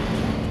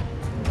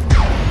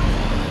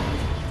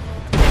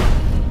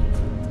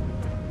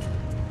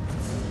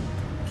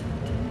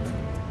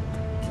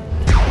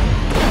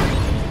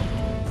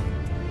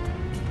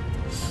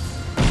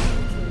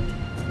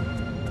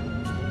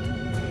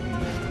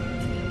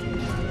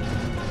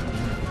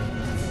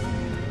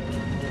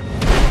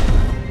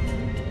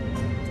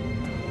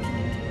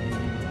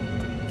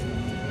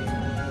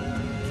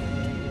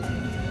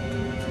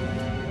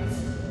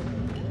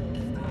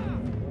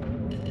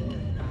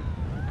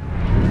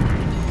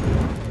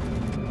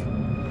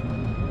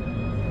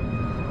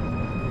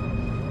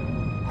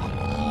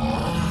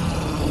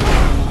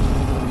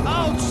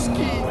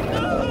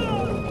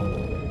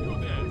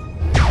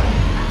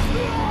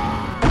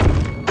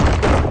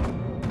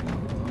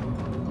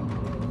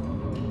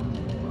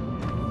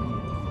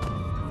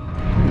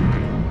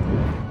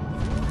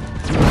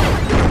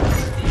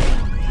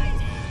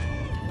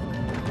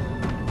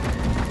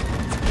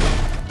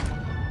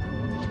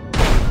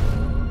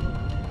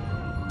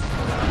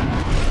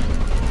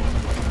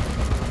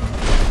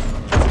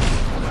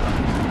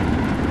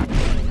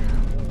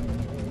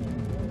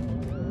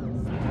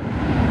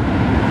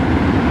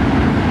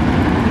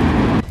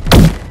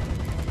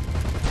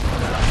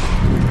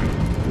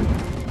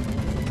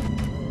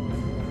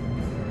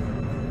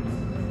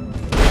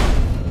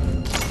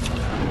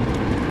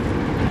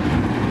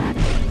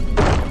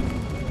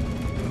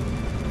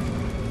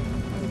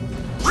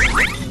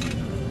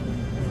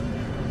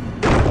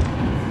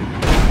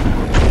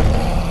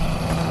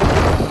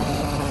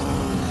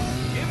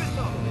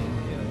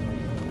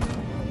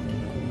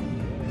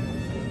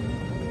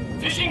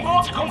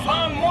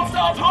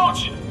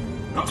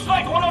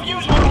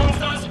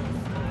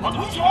 But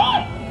which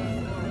one?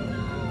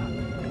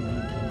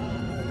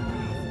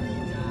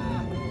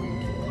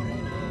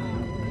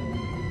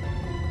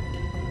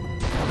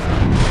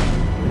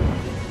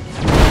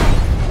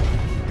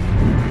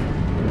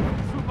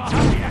 Super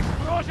happy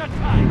explosion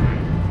time!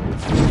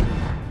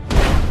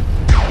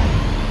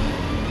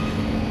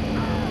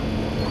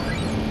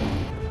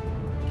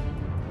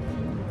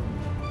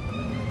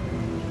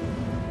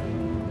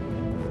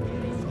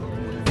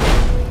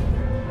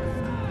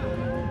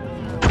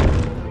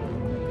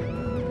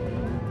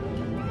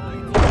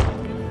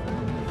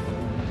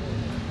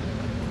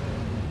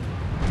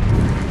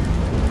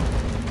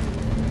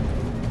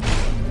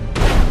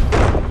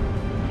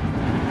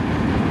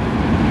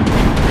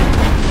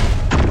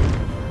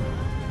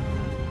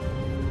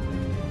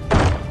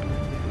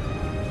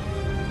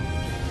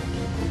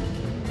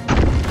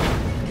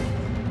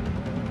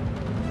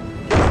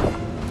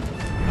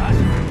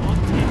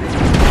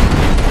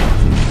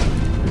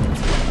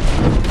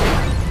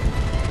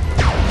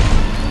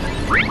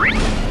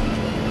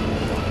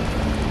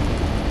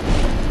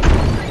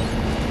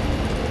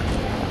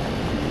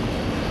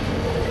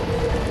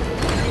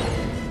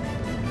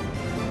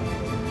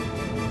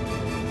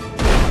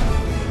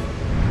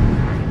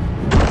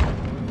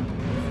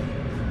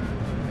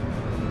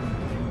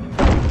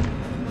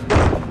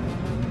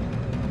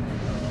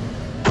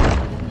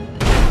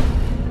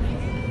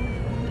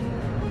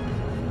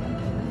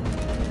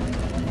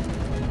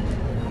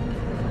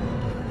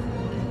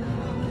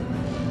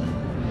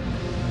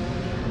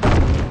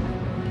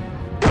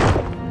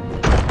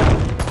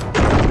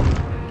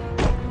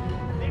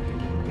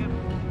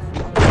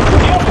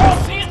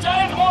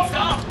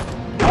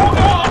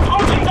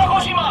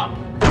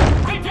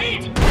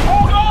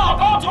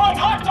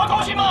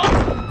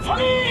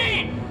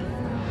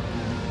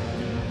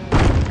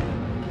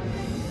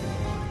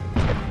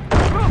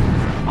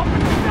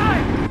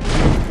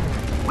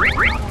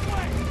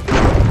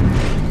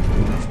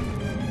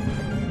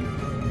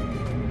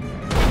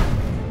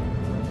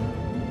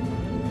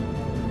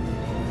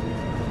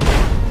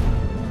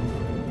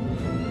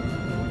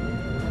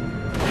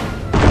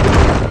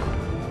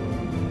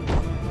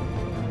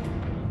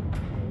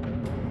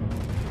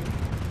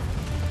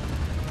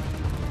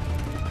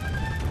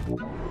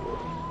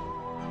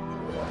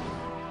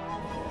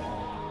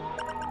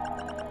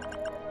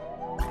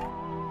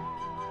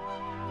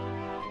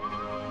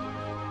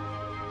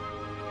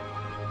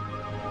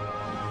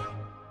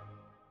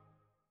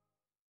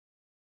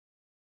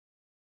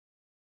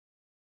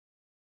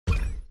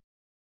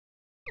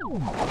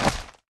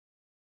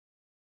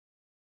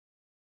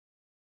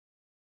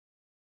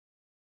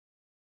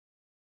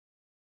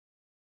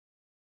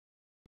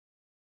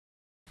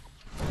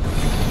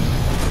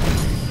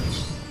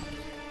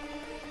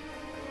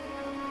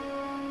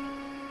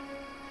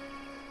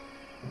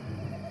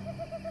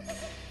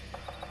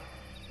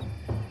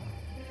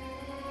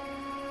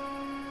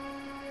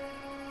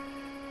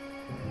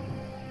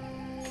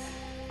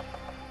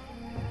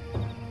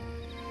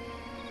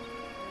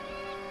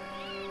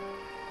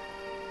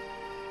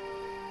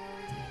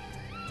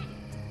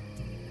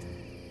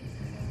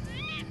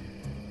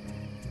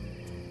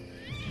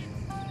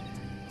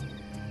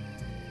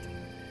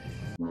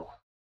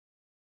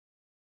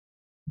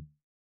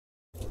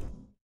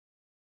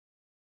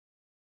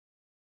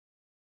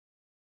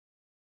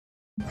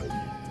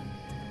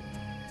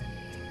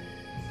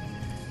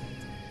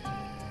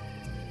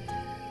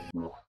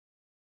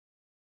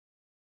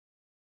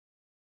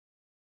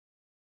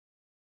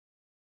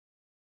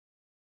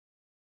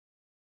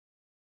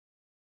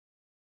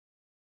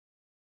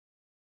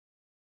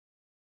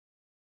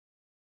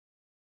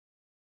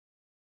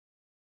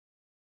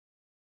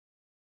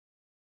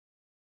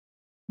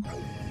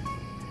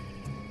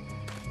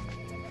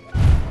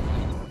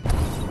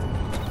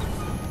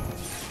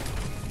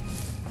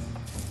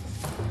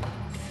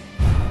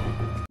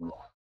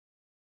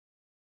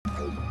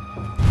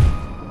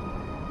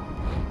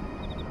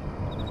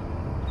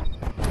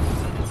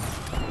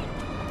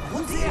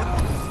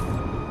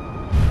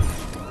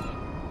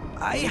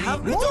 I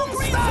have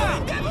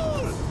monster!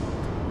 Devil!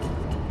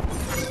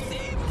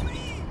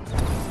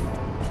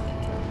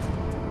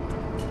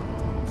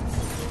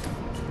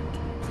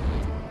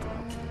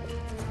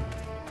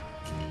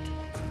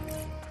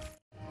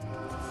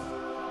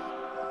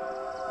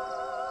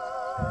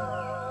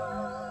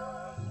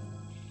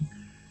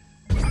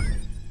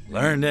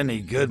 Learned any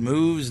good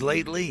moves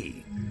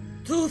lately?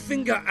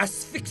 Two-finger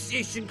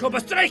asphyxiation combo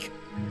strike!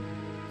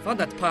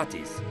 Found at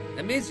parties.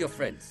 Amaze your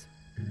friends.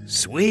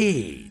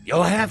 Sweet.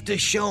 You'll have to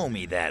show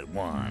me that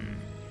one.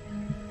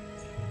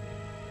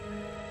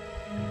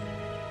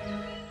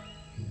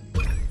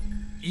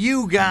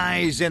 You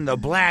guys in the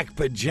black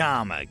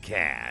pajama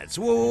cats,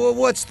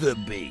 what's the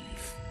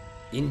beef?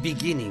 In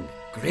beginning,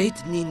 great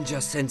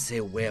ninja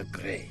sensei wear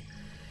gray.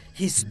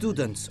 His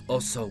students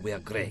also wear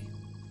gray.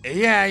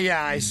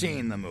 Yeah, I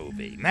seen the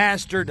movie.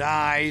 Master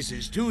dies,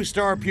 his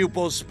two-star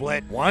pupils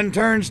split. One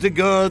turns to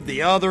good,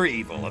 the other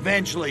evil.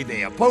 Eventually,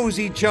 they oppose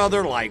each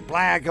other like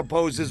black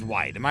opposes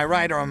white. Am I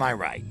right or am I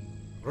right?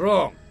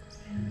 Wrong.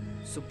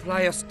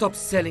 Supplier stopped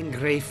selling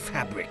gray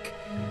fabric.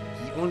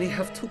 He only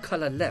have 2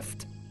 color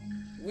left.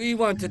 We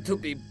wanted to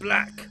be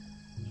black,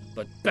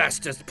 but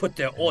bastards put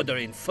their order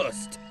in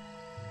first.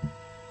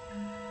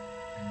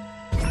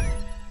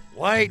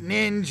 White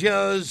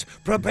ninjas,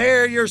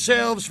 prepare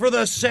yourselves for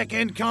the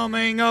second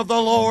coming of the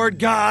Lord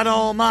God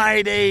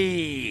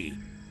Almighty.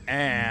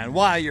 And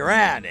while you're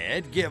at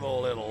it, give a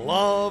little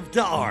love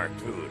to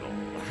Artpoodle.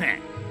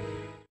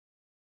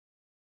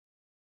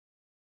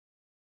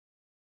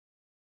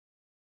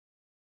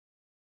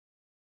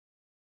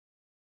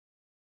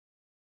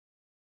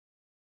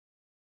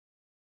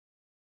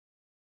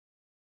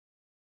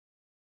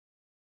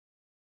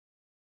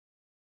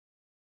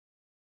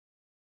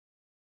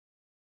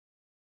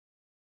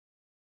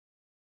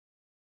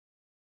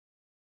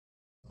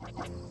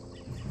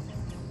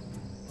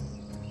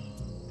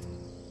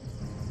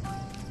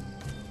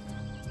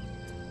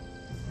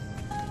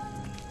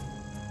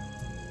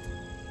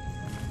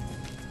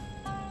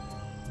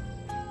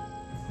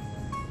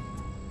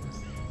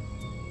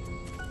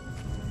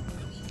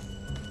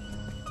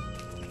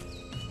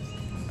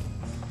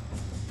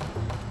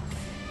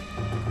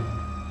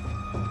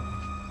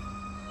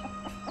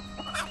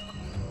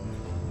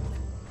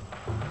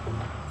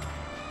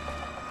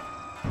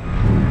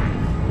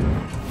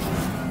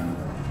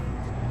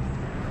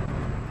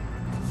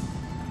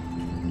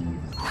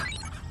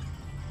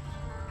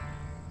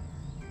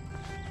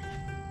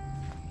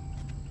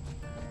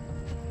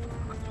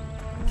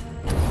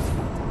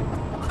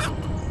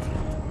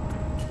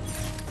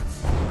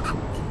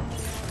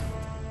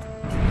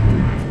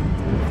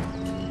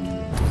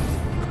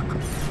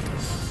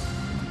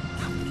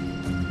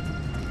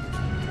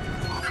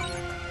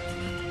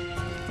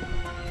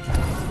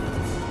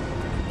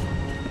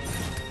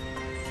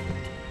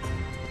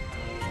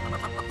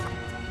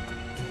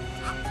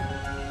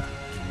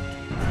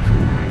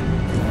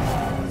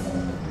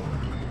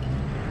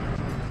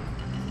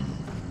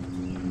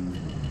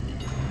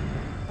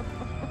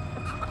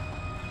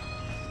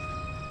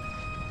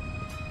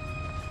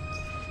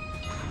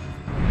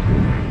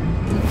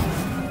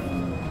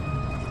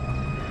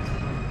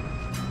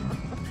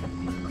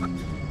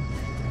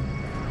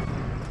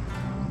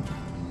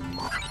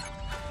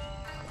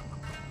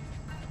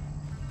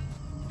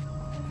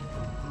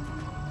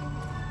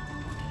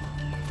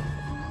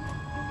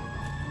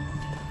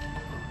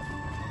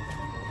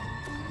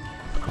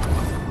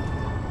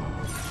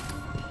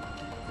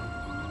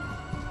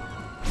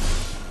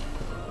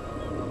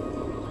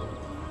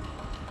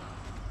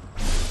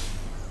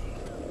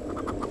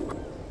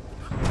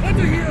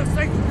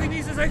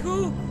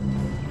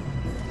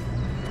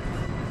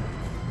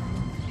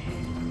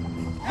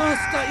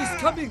 Master is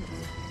coming!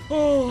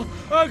 Oh,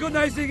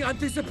 agonizing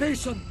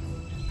anticipation!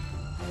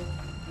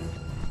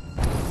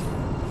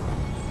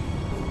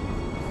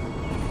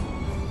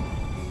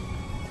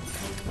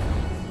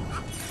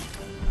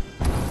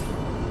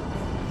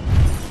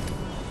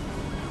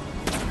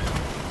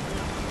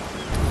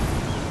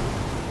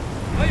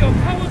 By your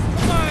powers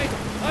combined,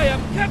 I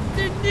am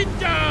Captain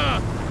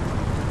Ninja!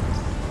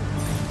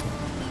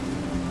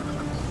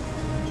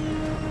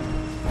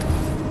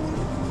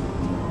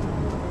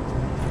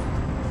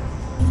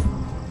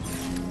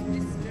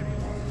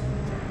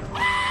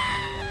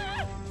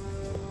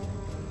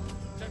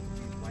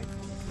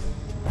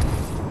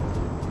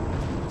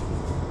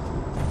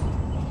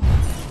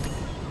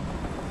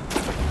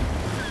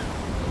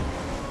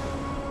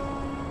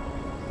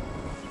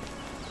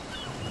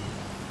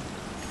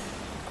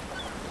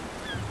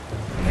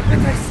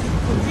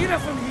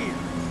 From here.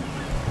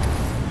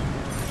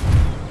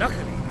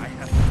 Luckily, I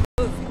have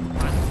perfect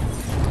balance.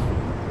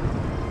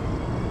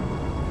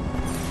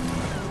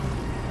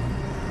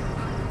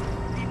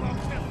 Be more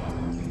careful.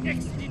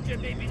 Ex-ninja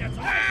may be not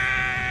so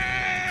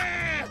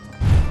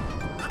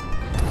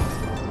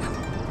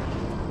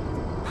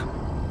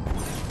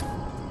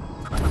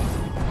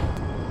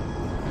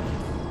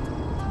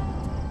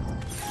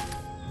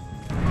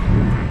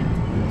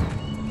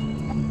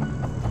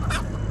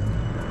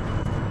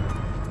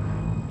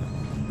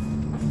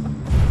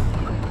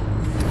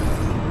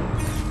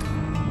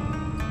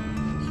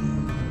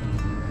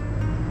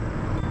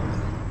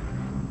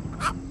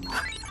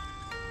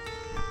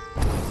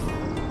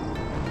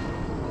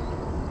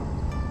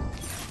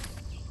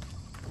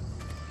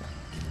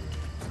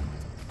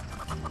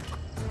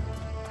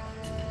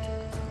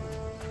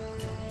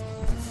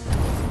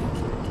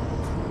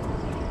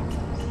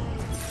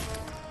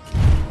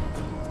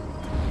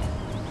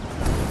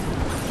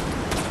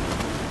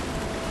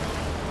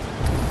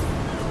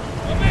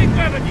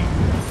gravity!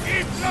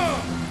 It's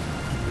on!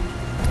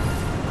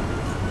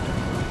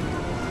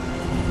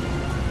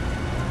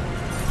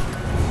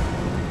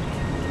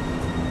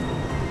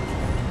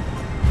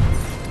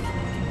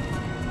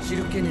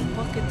 Shuriken in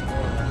pocket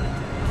or...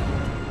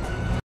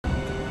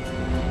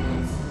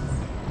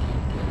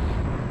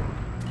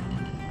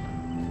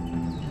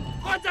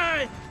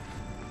 Watai!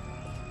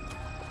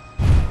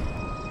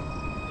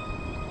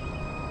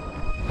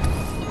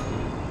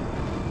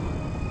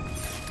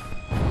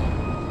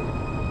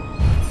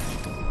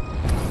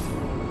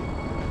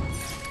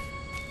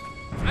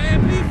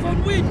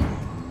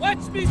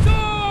 Watch me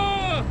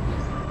soar!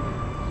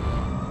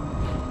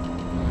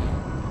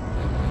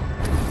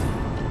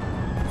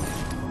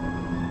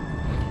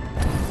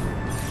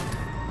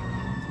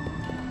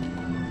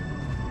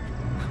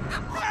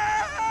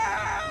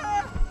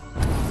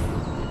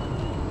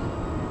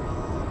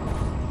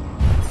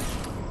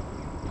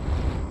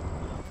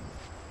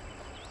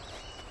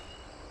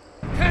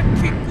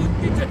 Can't keep good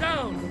ninja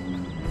down!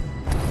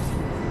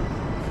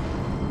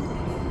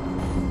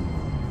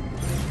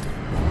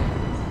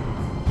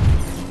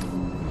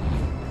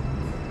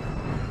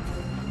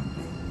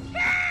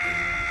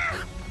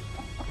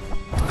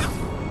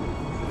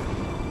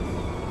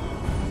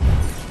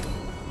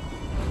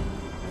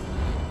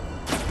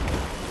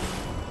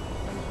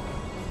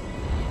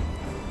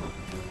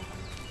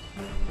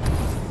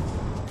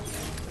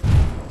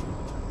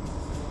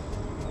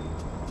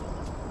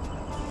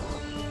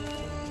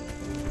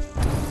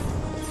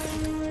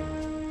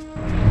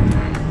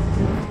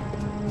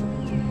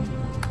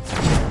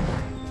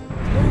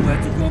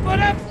 Nowhere to go but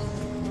up!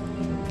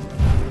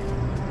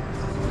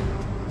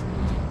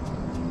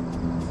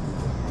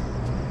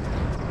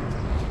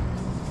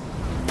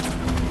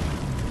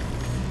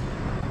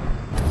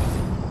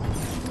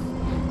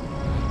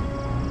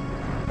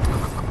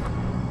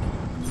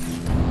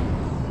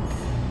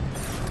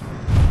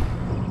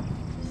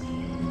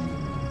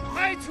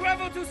 I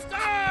travel to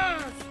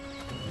stars!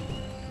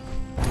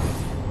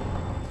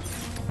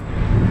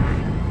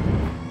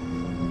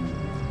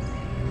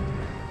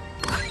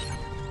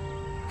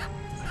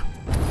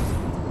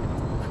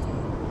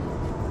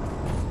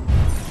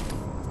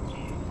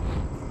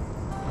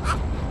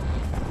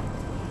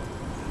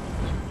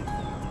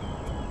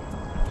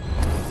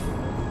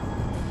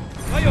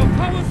 By your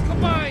powers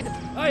combined,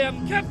 I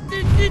am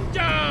Captain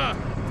Ninja!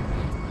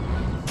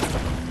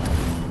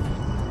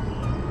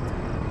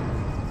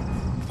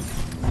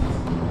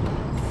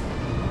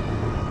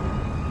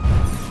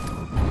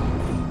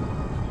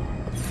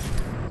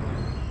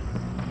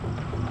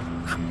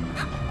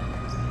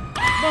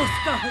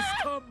 Master has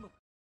come!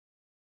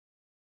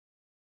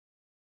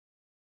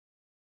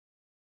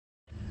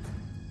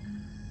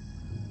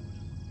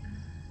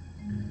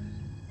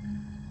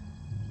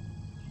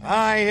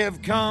 I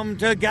have come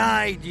to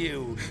guide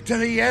you to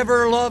the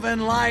ever-loving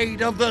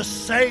light of the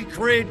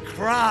sacred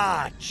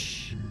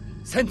crotch.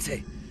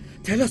 Sensei,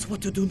 tell us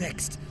what to do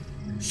next.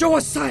 Show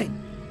us sign.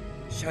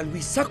 Shall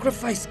we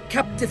sacrifice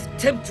captive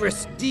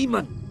temptress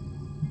demon?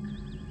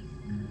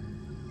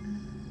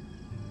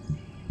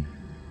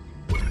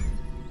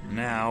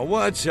 Now,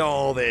 what's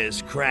all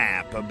this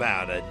crap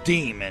about a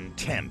demon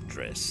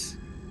temptress?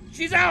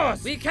 She's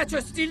ours! We catch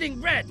her stealing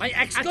bread, my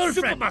ex-girlfriend.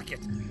 Supermarket.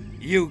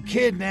 You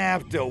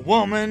kidnapped a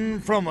woman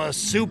from a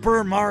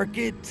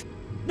supermarket?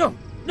 No.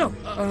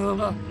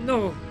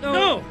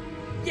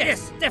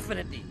 Yes,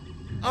 definitely.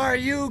 Are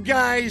you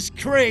guys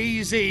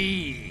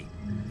crazy?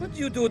 But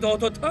you do it all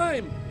the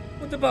time.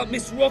 What about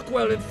Miss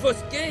Rockwell in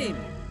first game?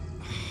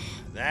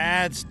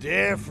 That's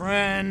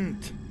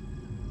different.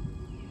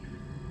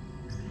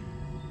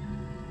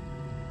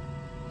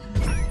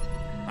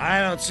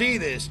 I don't see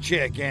this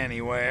chick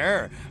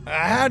anywhere.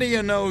 How do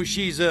you know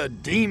she's a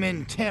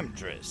demon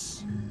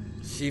temptress?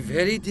 She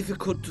very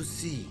difficult to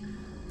see.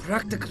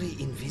 Practically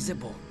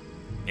invisible.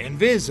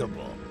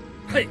 Invisible?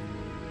 Hey,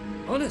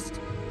 honest.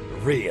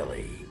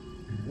 Really?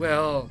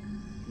 Well,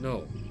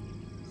 no.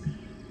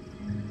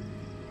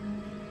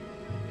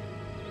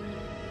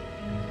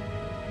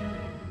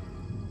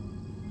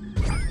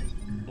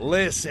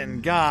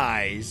 Listen,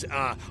 guys,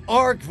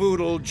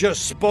 Arkvoodle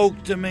just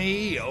spoke to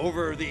me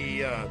over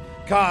the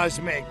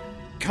cosmic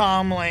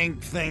comlink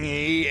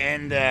thingy,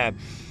 and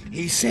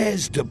he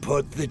says to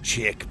put the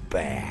chick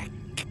back.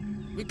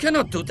 We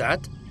cannot do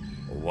that.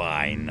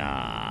 Why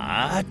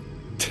not?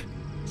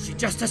 She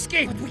just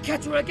escaped. But we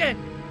catch her again.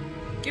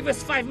 Give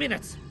us 5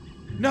 minutes.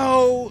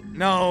 No,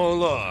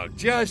 look,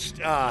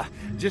 just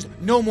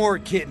no more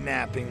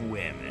kidnapping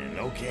women,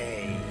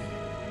 okay?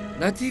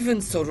 Not even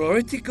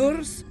sorority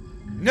girls?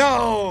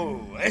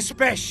 No,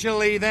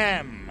 especially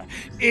them.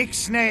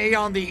 Ixnay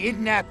on the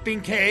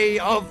kidnapping K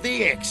of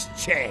the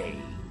Ixche.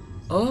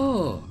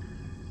 Oh,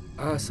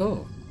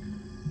 so.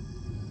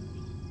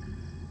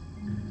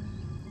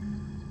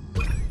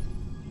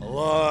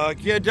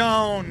 Look, you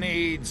don't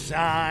need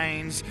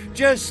signs.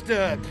 Just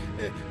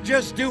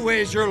do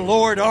as your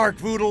Lord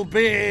Arkvoodle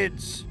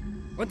bids.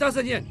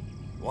 1,000 yen.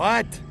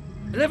 What?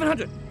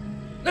 1,100.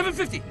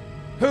 1,150.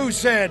 Who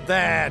said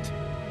that?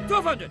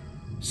 1,200.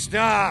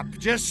 Stop.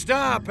 Just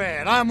stop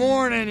it. I'm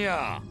warning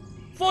ya.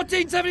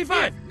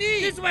 1,475.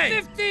 Me. This way.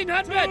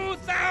 1,500.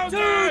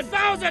 2,000.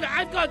 2,000.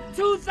 I've got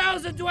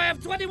 2,000. Do I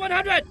have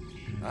 2,100?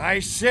 I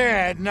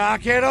said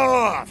knock it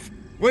off.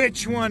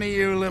 Which one of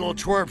you little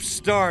twerps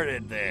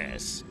started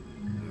this?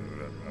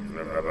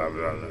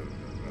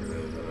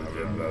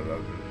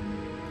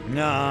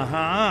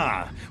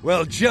 Uh-huh.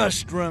 Well,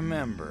 just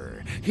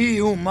remember, he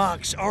who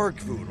mocks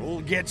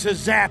Arkvoodle gets a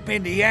zap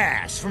in the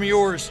ass from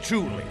yours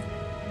truly.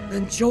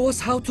 Then show us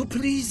how to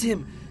please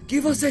him.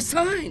 Give us a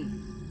sign.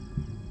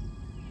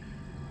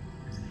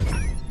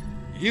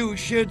 You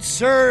should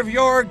serve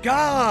your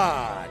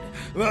god.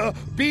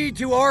 Be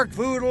to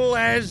Arkvoodle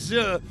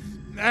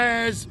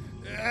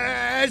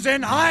as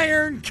an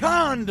iron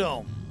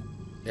condom.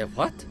 A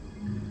what?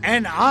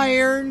 An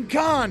iron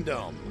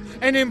condom.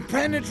 An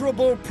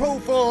impenetrable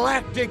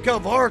prophylactic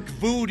of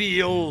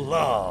Arkvoodial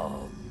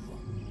love.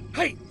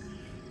 Hey!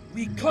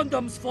 We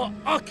condoms for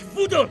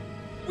Arkvoodle!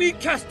 We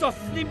cast off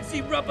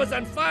flimsy rubbers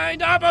and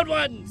find armored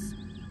ones!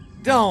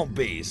 Don't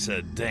be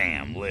so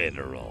damn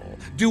literal.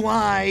 Do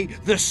I,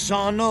 the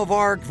son of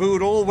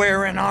Arkvoodle,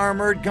 wear an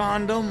armored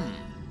condom?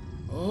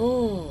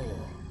 Oh,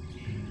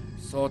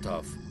 sort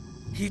of.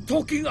 He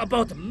talking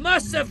about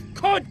massive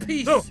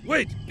codpiece! No,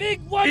 wait!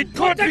 Big one It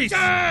codpiece!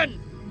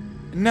 protection!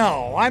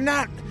 No, I'm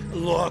not.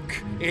 Look,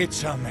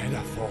 it's a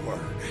metaphor.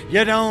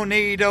 You don't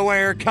need to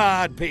wear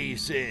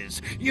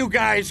codpieces. You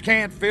guys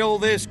can't fill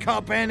this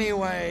cup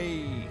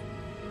anyway.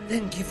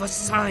 Then give us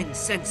signs,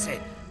 Sensei.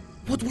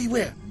 What do we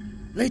wear?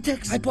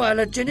 Latex?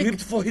 Hypoallergenic?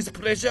 Ripped for his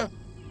pleasure?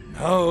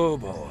 Oh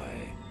boy.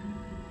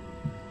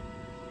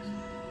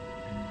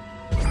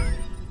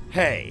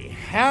 Hey,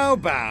 how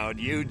about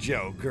you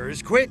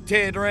jokers quit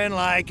tittering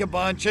like a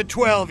bunch of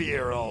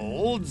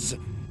 12-year-olds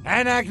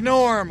and act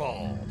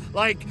normal,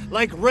 like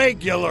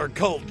regular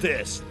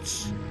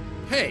cultists?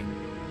 Hey,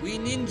 we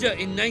ninja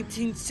in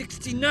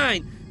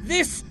 1969.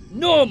 This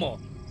normal.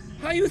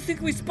 How you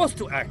think we supposed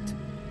to act?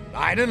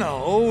 I don't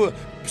know.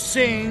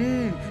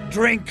 Sing,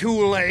 drink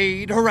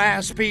Kool-Aid,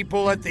 harass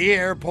people at the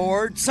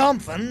airport,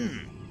 something.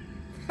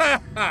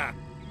 Ha ha!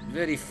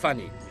 Very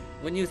funny.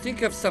 When you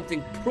think of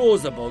something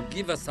plausible,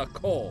 give us a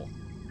call.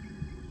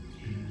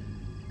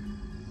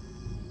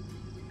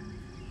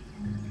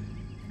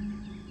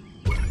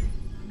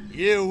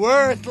 You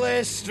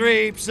worthless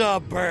streaks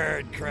of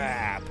bird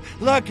crap.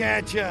 Look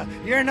at you.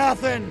 You're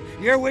nothing.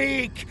 You're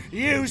weak.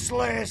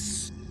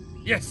 Useless.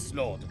 Yes,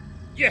 Lord.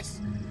 Yes.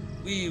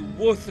 We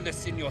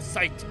worthless in your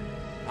sight.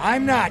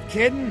 I'm not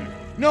kidding.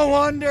 No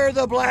wonder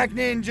the black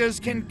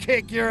ninjas can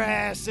kick your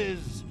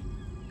asses.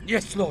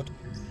 Yes, Lord.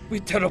 We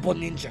terrible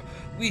ninja.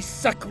 We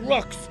suck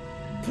rocks.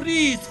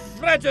 Please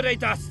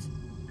flagellate us.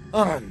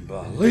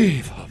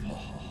 Unbelievable.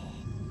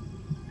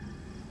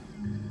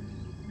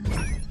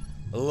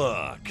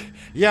 Look,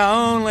 you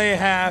only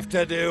have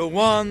to do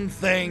one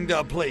thing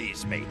to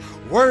please me.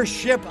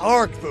 Worship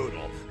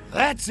Arkvoodle.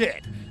 That's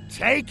it.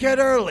 Take it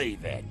or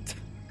leave it.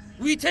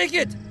 We take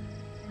it.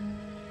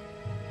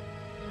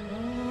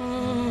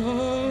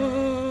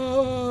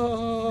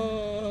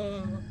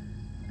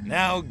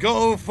 Now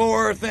go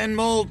forth and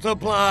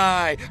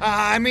multiply.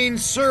 I mean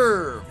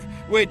serve,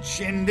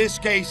 which in this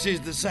case is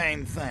the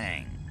same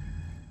thing.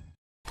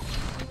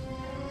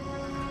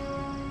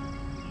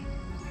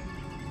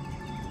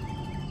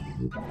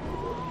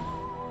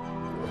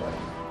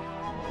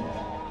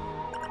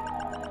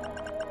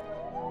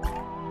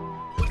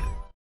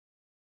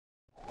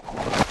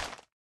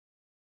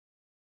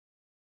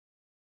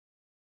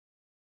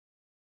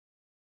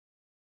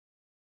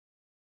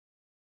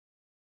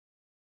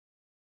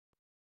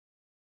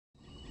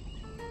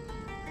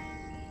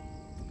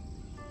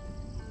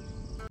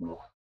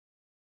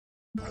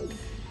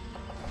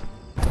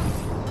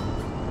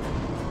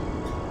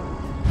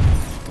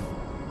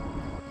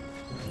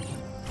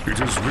 It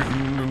is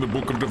written in the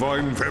Book of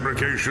Divine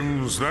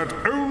Fabrications that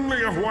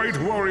only a white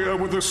warrior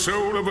with the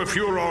soul of a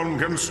Furon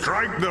can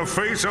strike the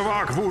face of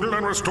Arkvoodle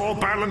and restore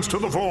balance to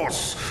the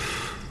Force.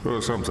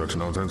 Or some such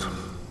nonsense.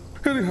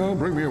 Anyhow,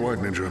 bring me a white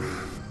ninja.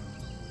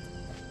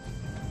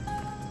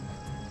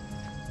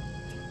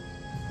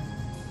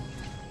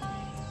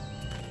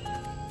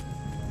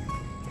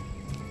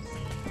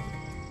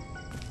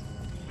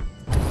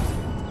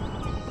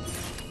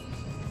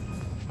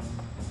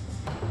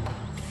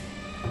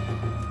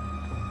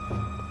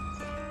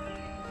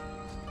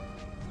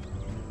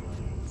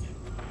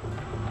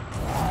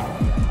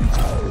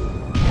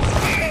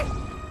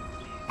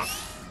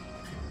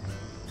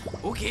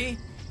 Okay,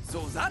 so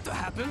that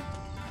happened.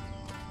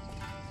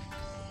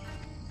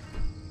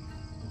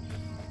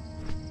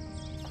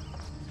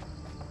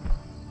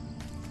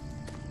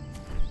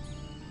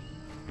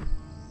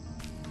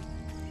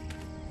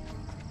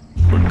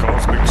 The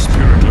cosmic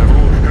spirit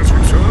level has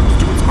returned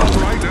to its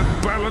upright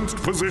and balanced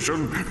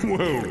position.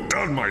 Well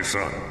done, my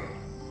son.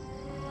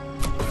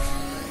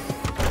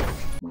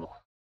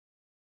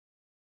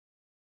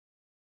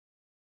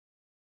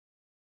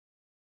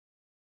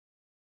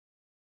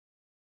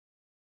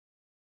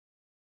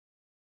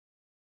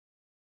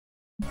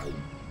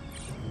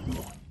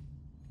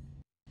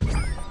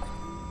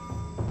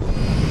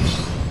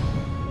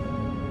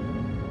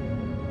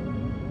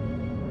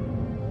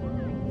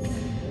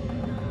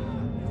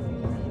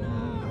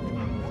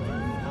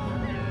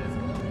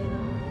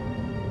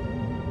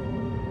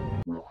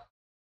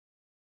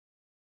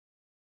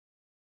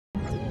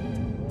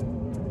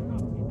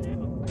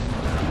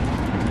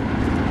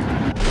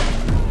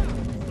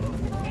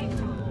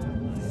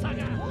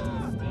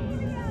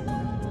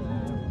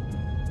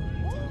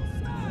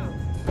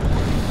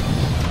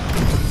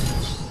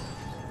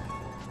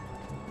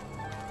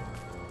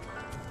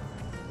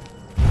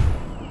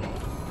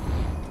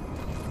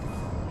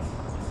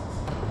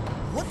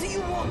 do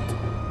you want?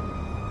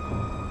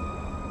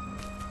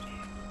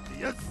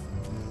 Yes.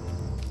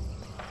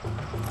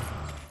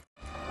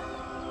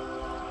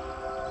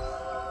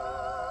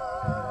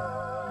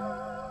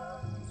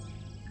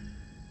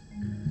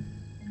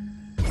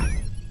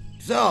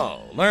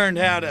 So, learned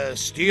how to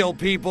steal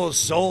people's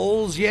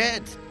souls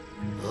yet?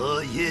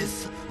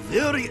 Yes.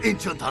 Very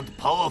ancient and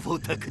powerful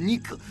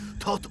technique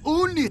taught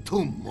only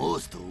to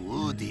most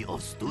worthy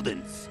of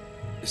students.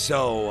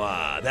 So,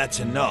 that's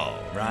a no,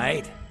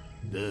 right?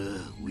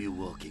 We're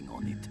working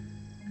on it.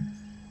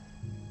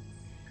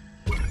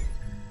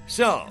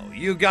 So,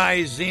 you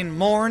guys in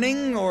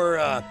mourning,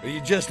 or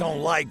you just don't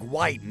like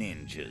white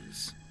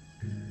ninjas?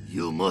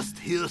 You must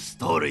hear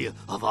story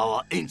of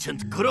our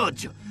ancient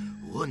grudge.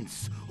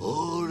 Once,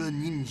 all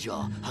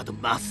ninja had a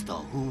master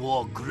who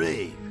wore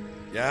gray.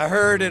 I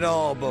heard it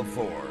all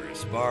before,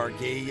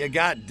 Sparky. You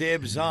got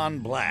dibs on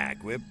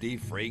black, whip-de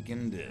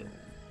freaking do.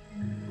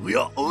 We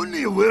are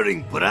only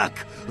wearing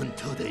black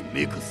until they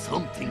make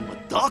something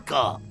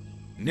darker.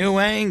 New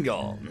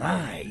angle,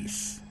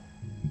 nice.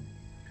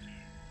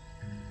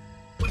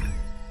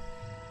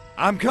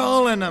 I'm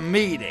calling a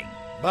meeting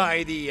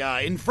by the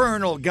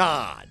infernal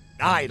god,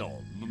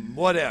 idol,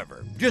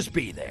 whatever. Just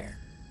be there.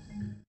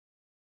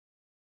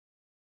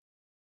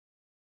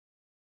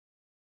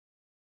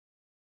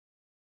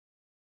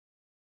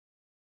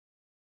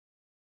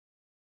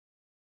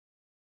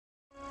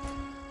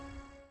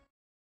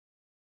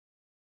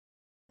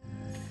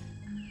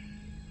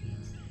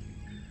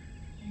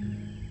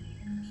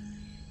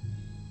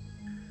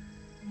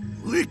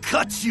 We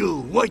catch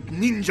you, white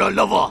ninja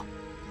lover!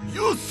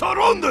 You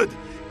surrounded!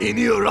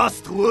 Any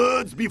last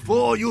words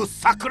before you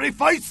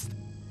sacrifice?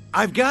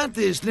 I've got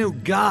this new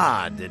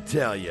god to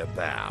tell you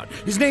about.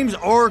 His name's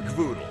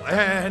Arkvoodle,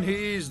 and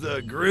he's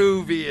the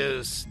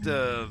grooviest,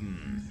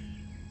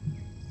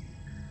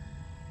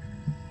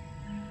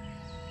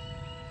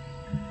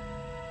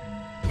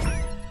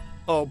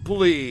 Oh,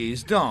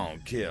 please,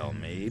 don't kill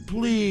me.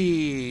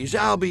 Please,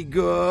 I'll be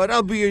good.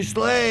 I'll be your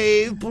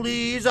slave.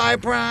 Please, I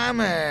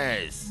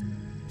promise.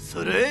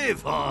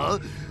 Slave, huh?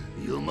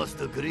 You must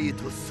agree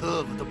to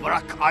serve the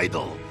Black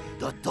Idol,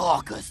 the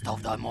darkest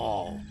of them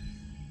all.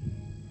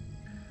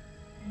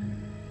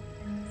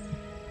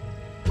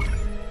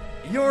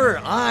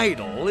 Your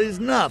idol is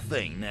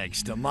nothing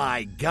next to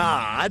my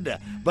god.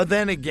 But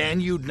then again,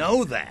 you'd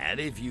know that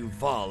if you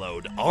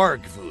followed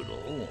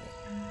Arkvoodle.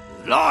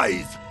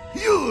 Lies!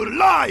 You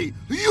lie!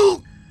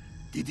 You...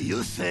 Did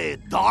you say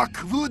dark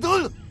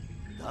voodoo?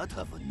 That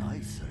have a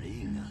nice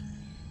ring.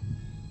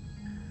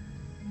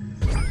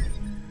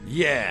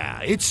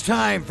 Yeah, it's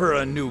time for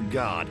a new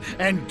god,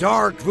 and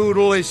Dark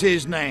Voodle is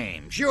his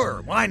name.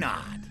 Sure, why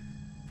not?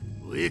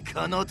 We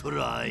cannot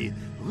lie.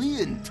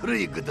 We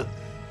intrigued.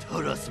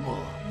 Tell us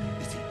more.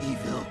 Is he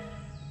evil?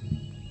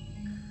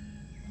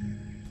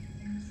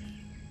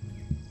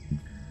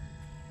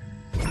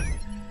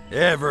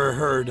 Ever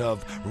heard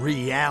of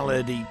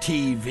reality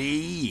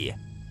TV?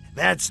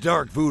 That's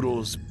Dark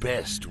Voodle's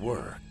best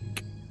work.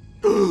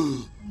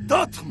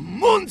 That's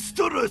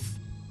monstrous!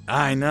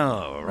 I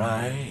know,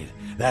 right?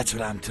 That's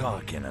what I'm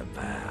talking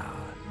about.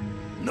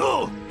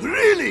 No,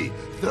 really!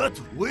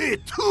 That's way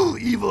too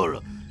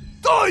evil!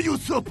 Die,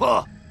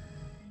 usurper!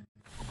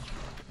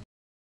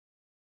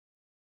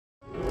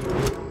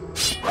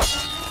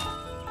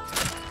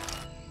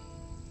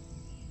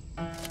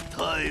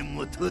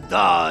 Time to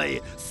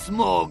die,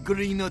 small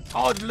green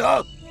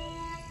toddler!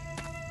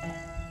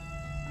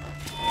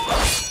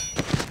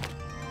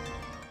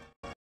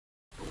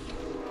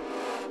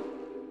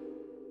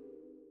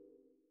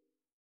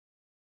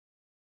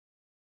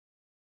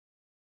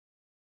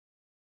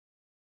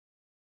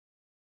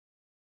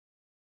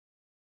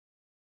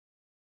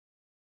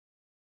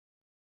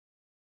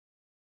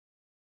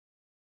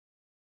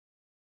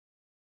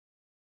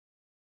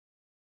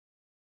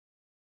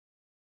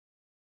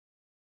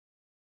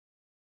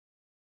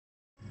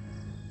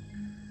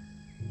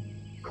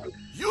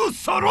 You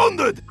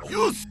surrounded!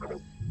 You...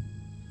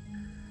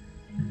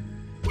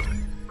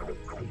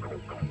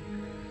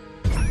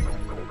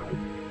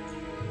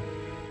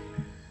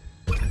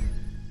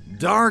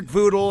 Dark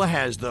Voodle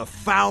has the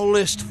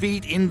foulest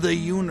feet in the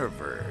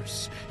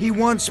universe. He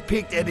once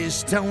picked at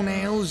his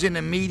toenails in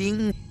a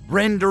meeting,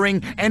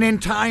 rendering an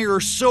entire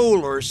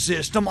solar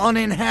system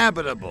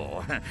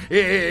uninhabitable.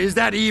 Is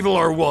that evil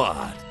or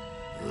what?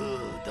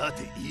 That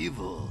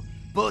evil.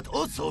 But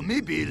also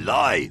maybe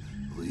lie.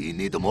 We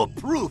need more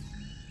proof.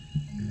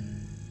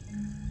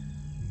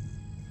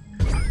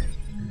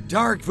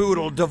 Dark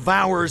Voodle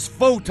devours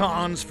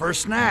photons for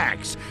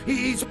snacks.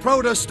 He eats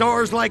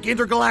protostars like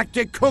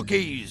intergalactic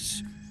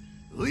cookies.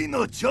 We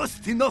know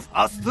just enough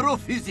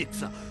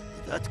astrophysics.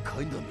 That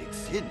kind of makes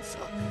sense.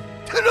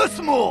 Tell us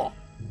more!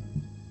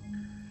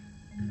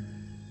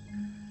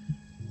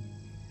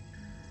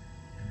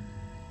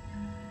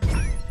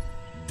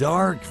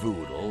 Dark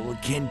Voodle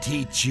can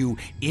teach you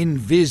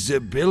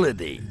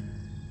invisibility.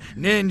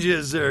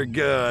 Ninjas are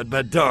good,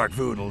 but Dark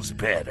Voodle's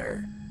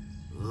better.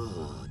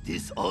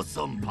 This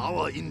awesome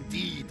power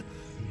indeed.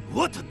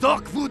 What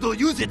Dark Voodle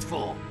use it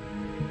for?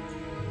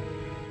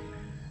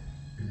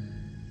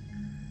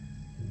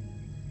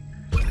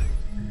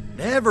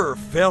 Ever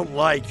felt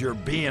like you're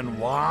being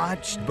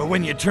watched, but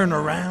when you turn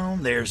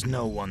around, there's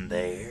no one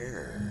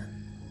there?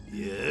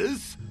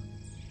 Yes?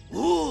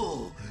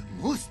 Oh,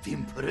 most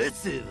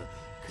impressive.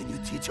 Can you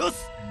teach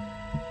us?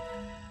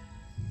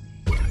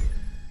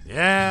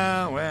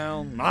 Yeah,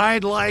 well,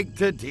 I'd like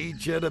to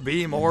teach you to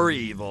be more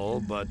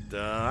evil, but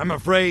I'm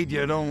afraid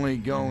you'd only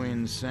go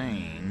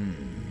insane.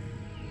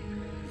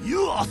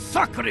 You are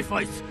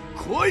sacrifice!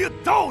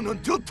 Quiet down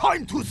until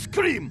time to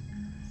scream!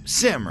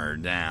 Simmer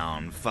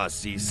down,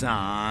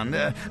 Fussy-san.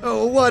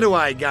 What do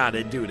I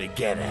gotta do to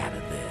get out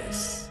of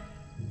this?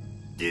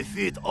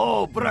 Defeat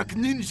all Black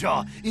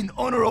Ninja in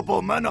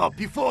honorable manner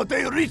before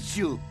they reach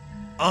you.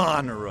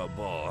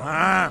 Honorable,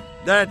 huh?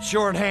 That's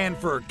shorthand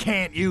for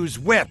can't use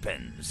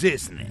weapons,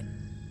 isn't it?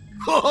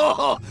 Ha ha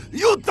ha!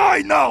 You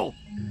die now!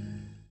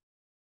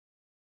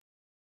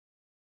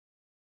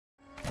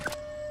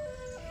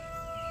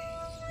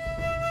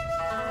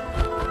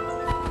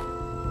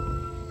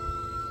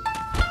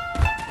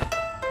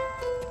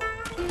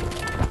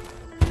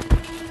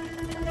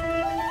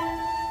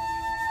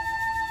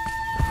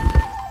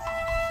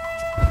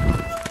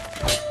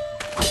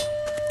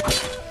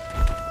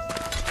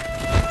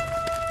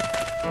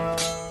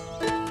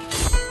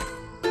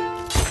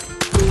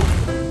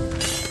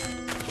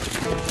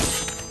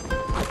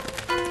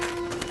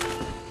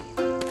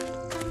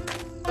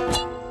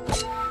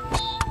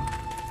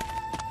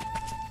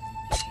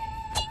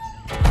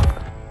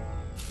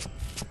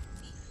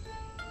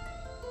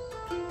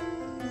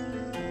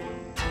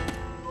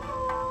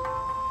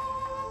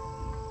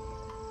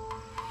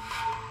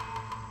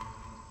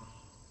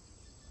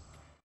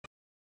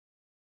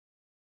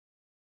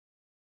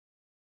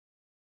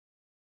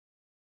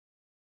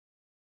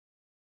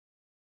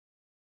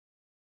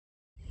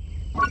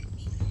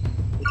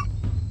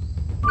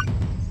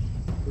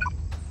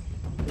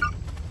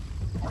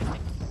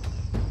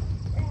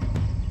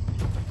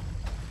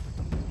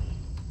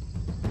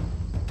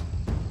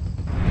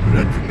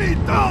 Let me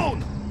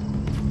down!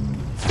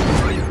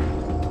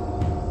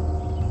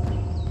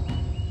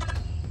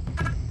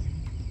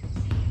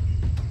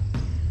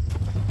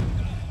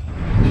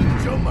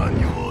 Ninja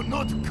manual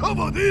not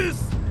cover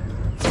this!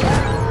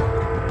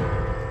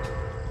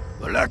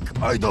 Black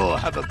Idol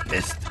have a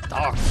best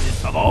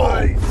darkness of all!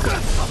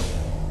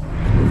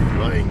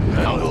 Flying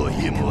handle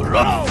him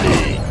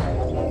roughly!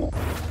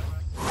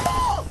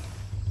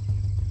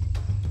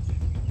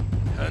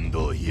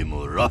 Handle him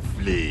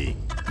roughly!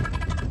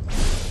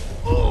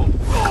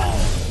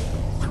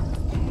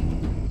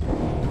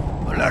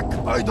 Black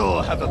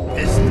Idol have a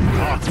best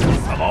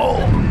darkness of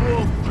all!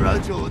 More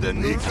fragile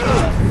than nature!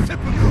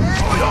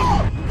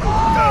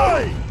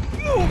 Die!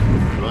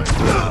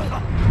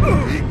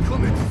 He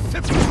commits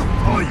seppuku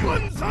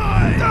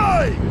fire!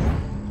 Die!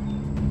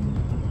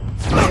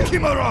 Knock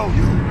him around,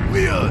 you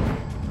weird!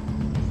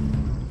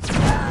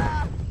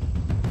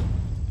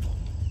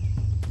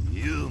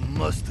 You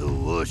must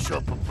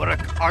worship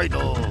Black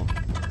Idol!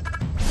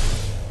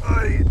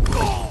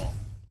 Idol!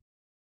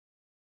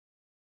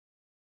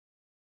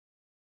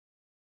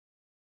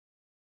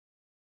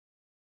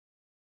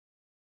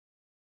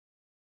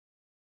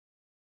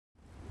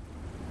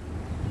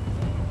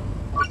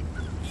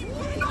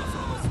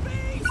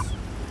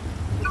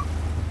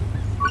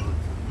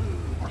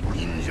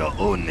 Ninja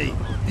only,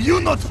 you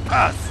not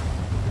pass!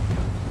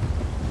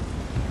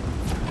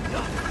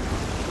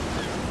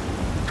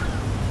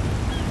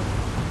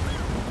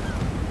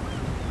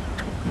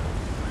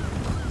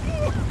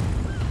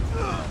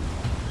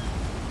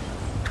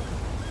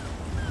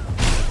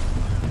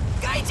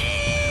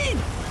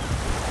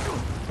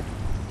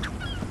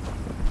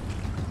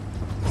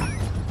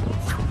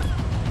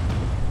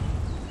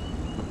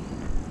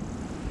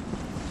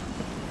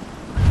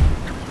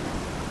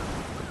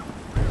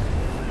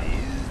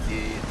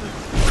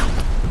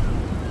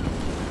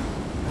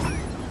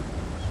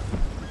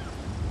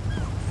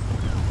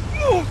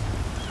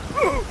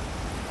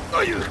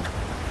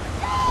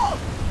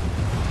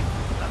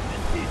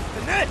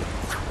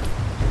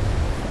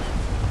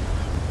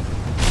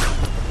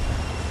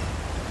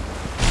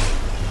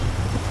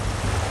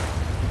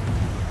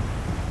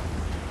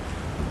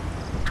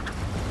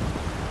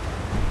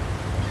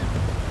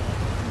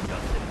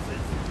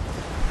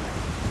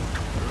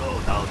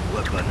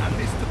 Weapon and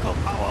mystical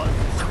powers.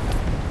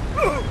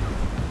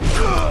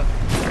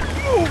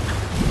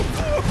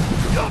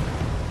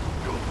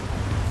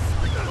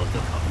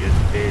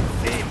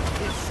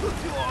 Shoot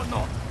you or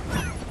not?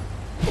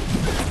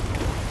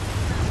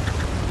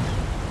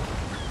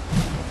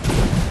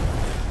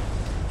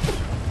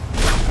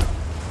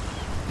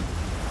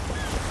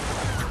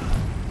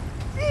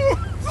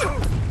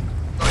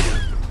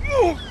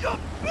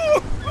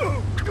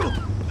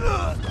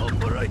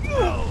 Stop right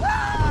now.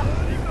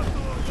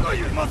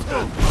 You must go.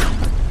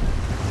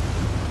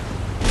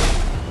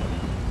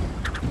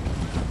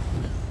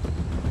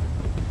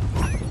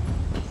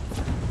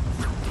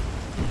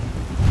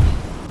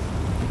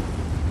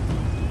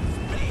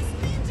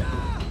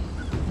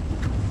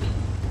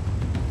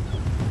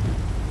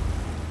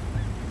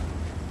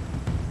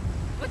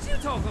 What you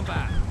talking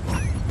about?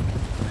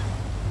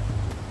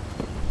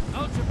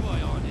 Soldier Boy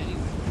on anyway.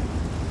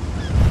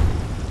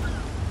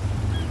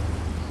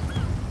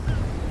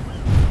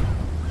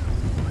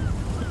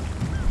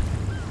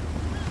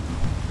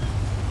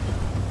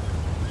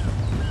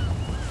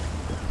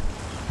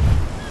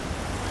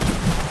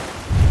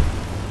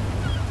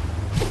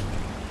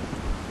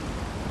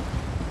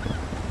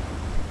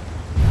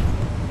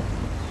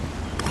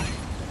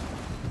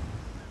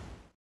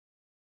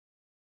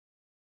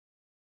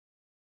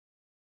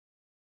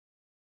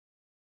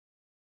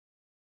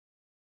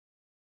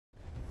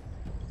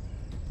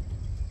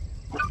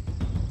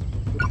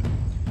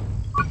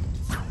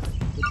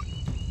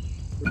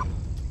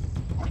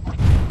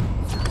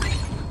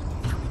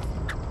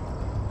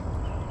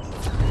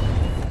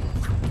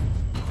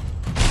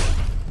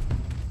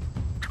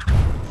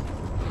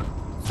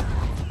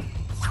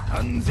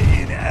 Hands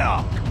in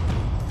air!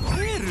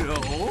 Hello?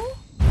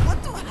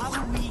 What do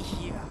have we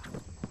here?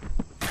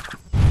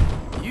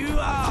 You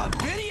are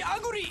very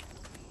ugly.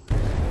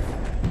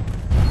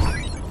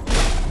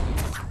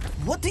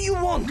 What do you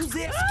want? That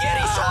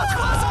scary short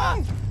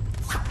person!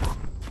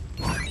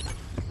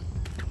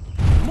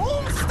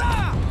 Monster!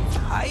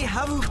 I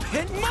have a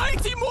pet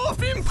mighty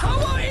morphin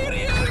power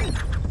alien!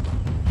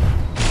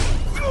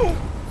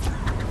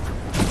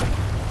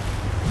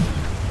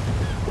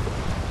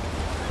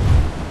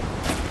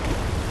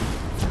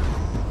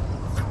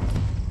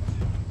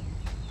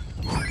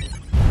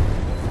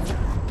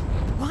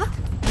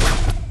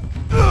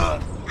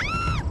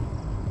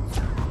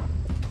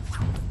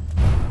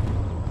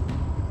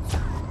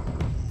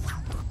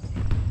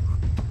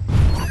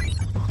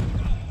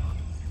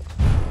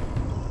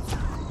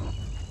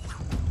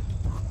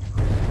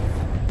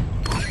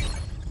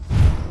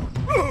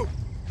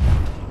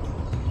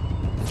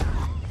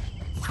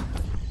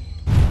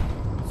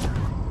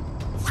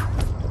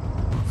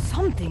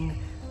 Something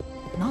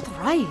not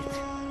right.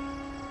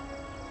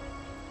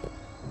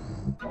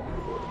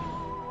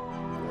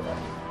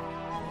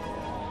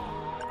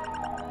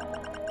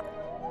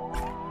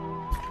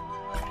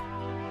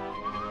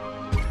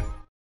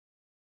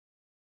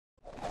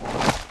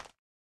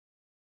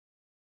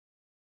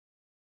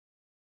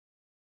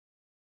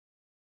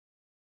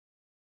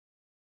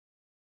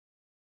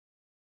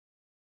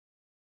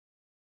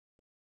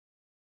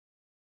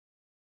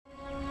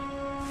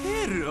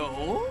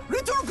 Hello?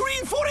 Little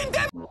green foreign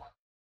devil!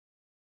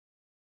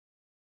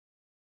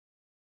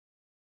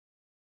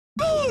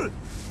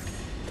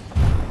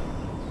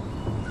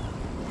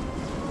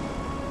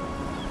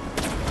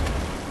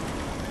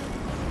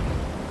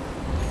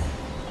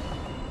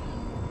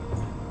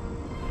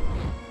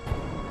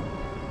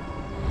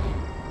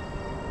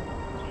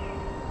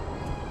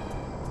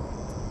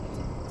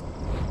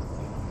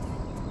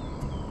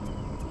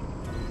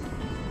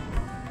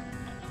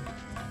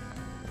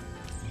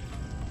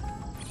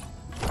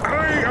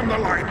 I am the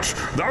light.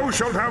 Thou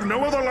shalt have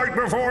no other light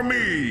before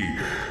me.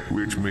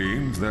 Which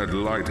means that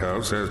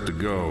lighthouse has to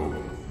go.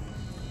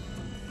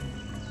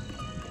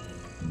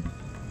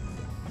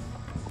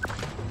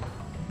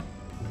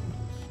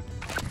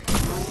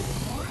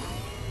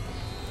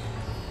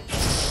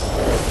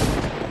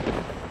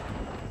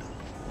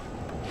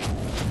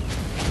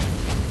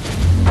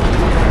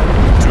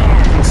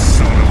 Dumb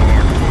son of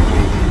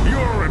Arkvoodle.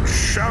 You're a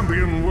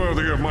champion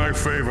worthy of my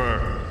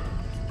favor.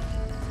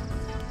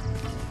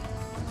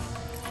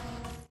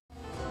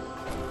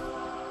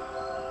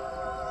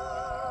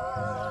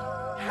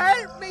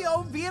 Help me,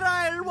 oh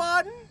virile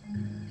one!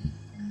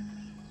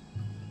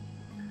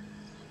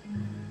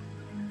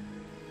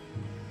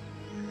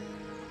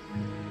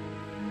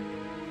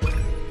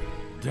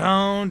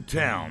 Don't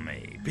tell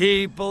me.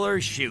 People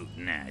are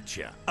shooting at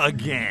you.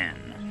 Again.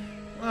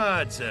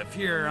 What's a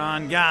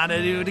Furon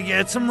gotta do to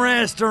get some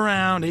rest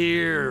around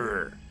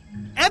here?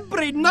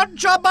 Every nut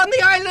job on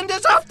the island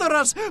is after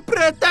us!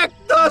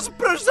 Protect us!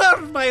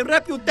 Preserve my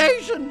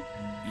reputation!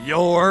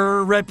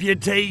 Your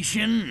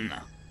reputation?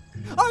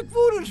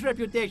 Arkvoodle's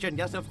reputation,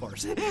 yes, of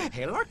course.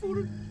 Hail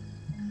Arkvoodle.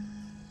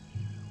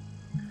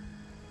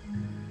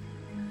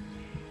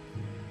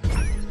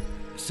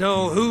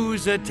 So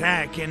who's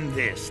attacking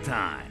this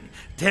time?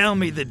 Tell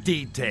me the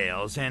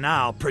details and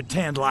I'll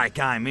pretend like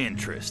I'm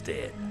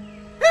interested.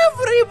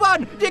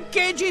 Everyone! The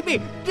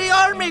KGB, the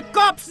army,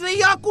 cops, the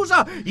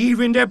Yakuza,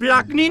 even the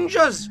black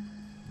ninjas!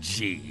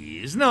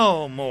 Jeez,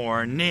 no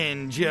more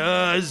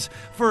ninjas.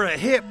 For a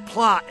hip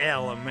plot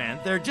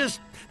element,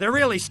 they're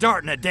really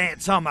starting to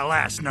dance on my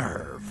last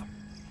nerve.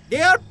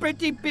 They are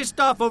pretty pissed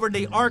off over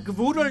the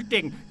Arkvoodle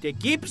thing. They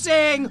keep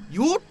saying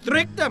you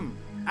tricked them,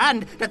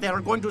 and that they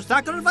are going to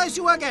sacrifice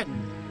you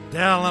again.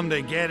 Tell them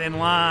to get in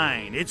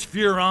line. It's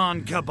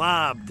Furon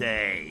Kebab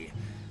Day.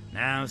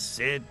 Now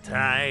sit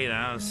tight,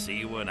 I'll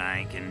see what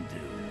I can do.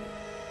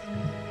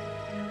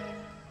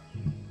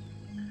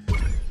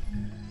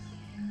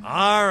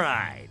 All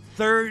right,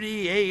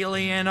 30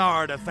 alien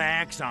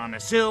artifacts on a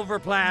silver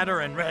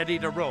platter and ready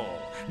to roll.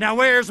 Now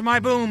where's my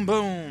boom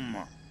boom?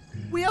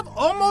 We have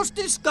almost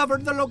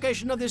discovered the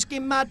location of the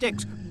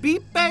schematics. Be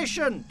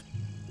patient.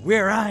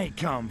 Where I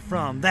come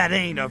from, that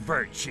ain't a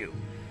virtue.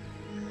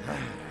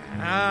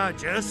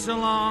 Just so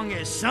long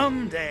as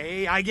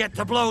someday I get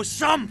to blow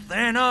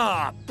something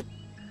up.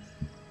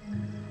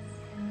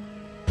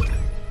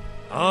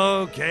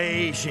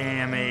 Okay,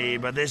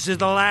 Shammy, but this is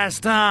the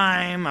last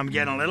time. I'm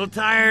getting a little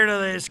tired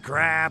of this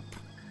crap.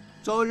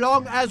 So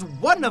long as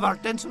one of our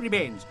tents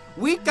remains,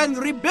 we can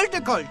rebuild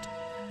the cult.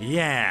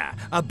 Yeah,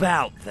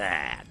 about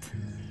that.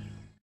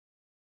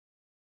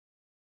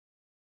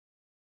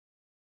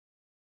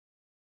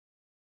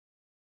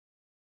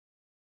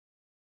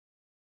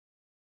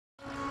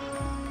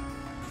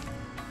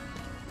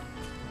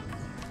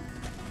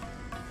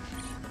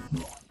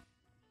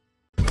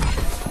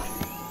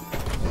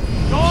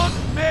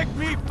 Don't make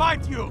me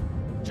fight you!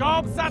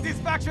 Job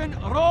satisfaction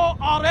raw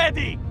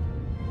already!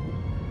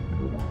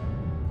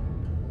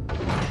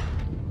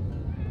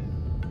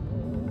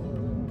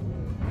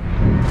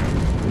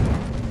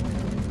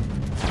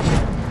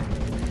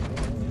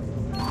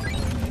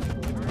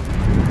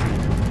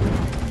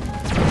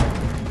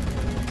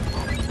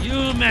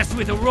 You mess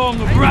with the wrong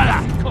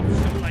brother!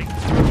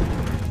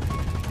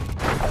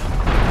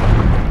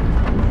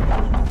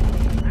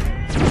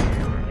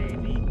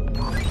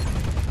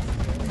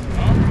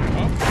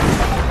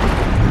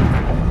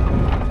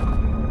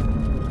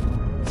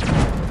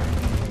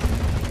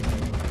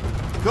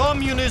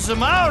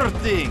 Communism our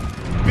thing!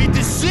 Be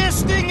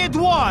desisting at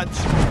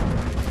once!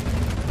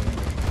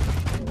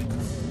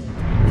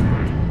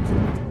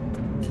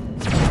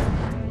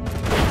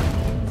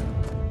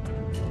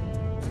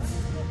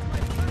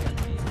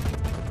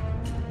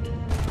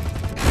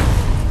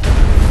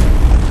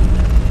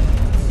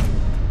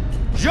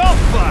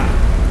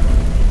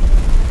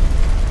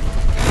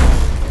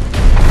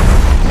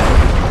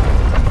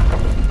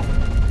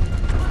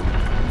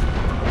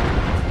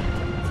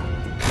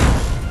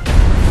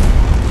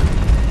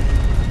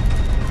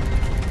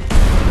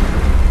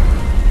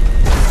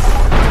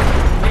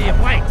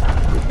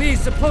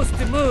 Supposed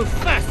to move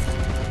fast.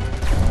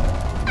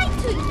 I'm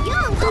too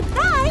young to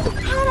die.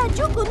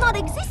 Harajuku not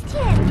exist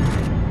yet.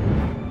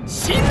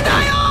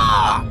 Shindayo!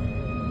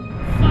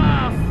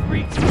 Ah,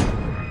 freak.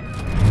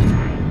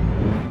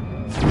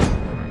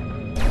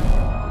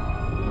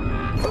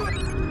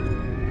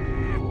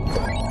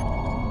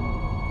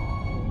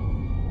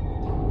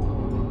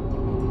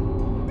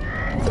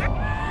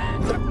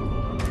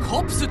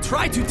 Cops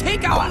try to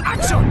take our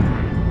action!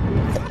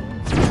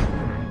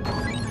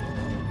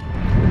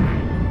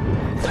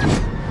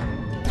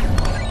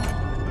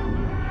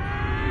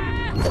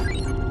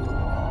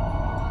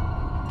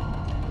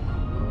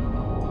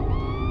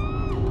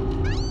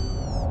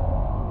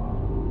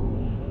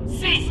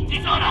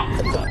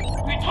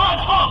 Return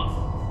home!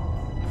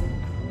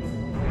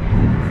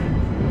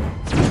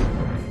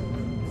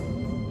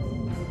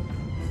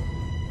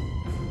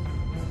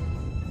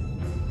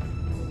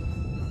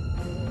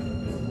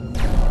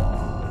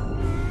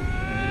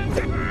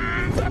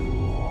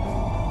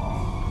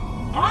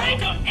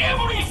 Break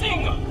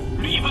everything!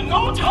 Leave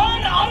no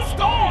turn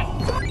unstone!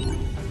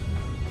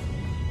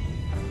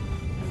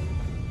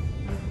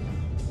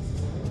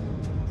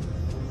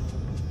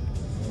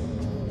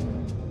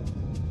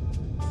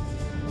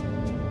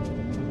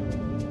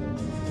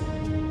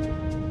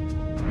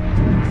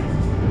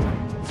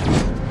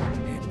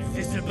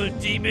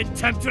 Demon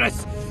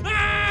temptress!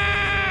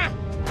 Ah!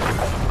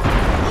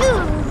 You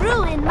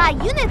ruined my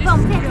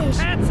uniform fetish!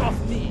 Hands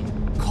off me!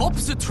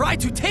 Cops try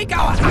to take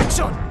our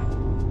action!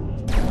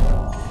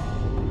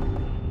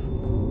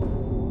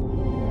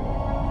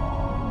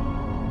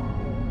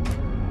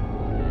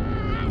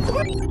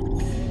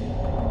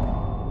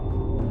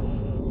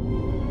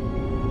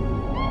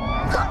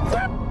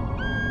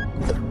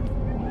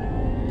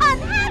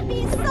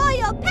 Unhappy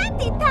soil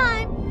panty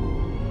time!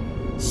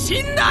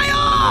 Shindayo!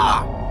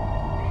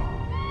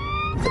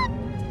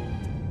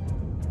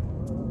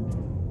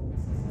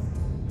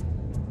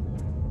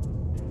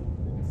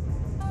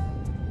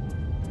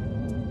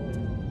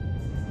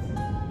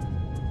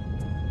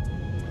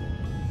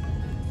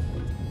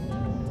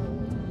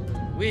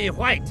 We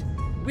white.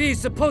 We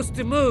supposed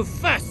to move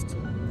fast.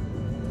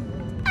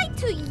 I'm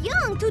too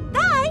young to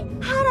die.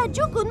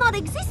 Harajuku not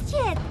exist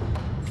yet.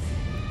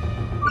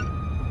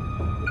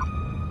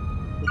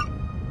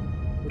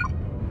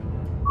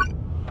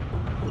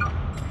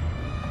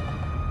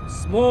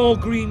 Small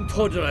green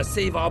toddler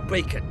save our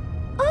bacon.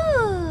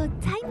 Oh,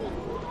 tiny.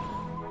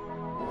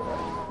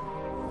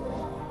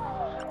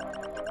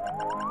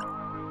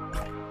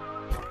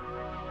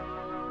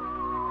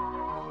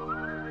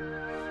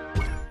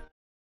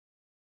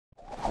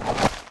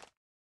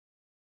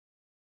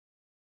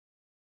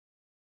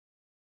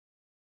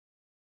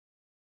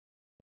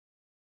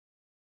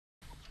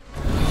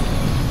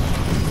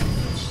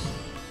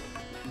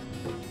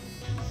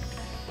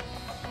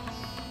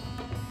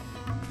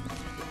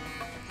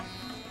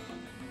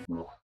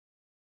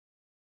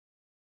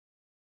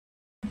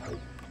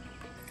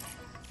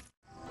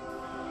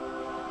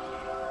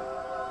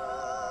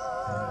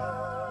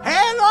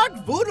 Hail Lord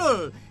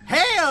Voodoo!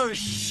 Hail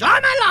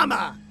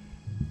Shamalama!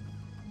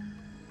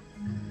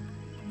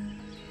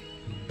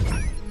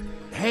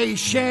 Hey,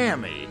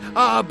 Shammy,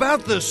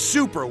 about the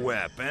super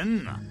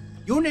weapon.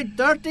 You need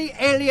 30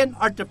 alien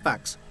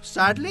artifacts.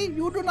 Sadly,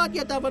 you do not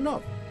yet have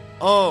enough.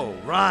 Oh,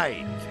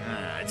 right.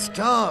 It's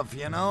tough,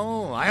 you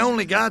know. I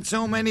only got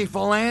so many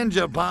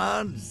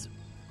phalangopods.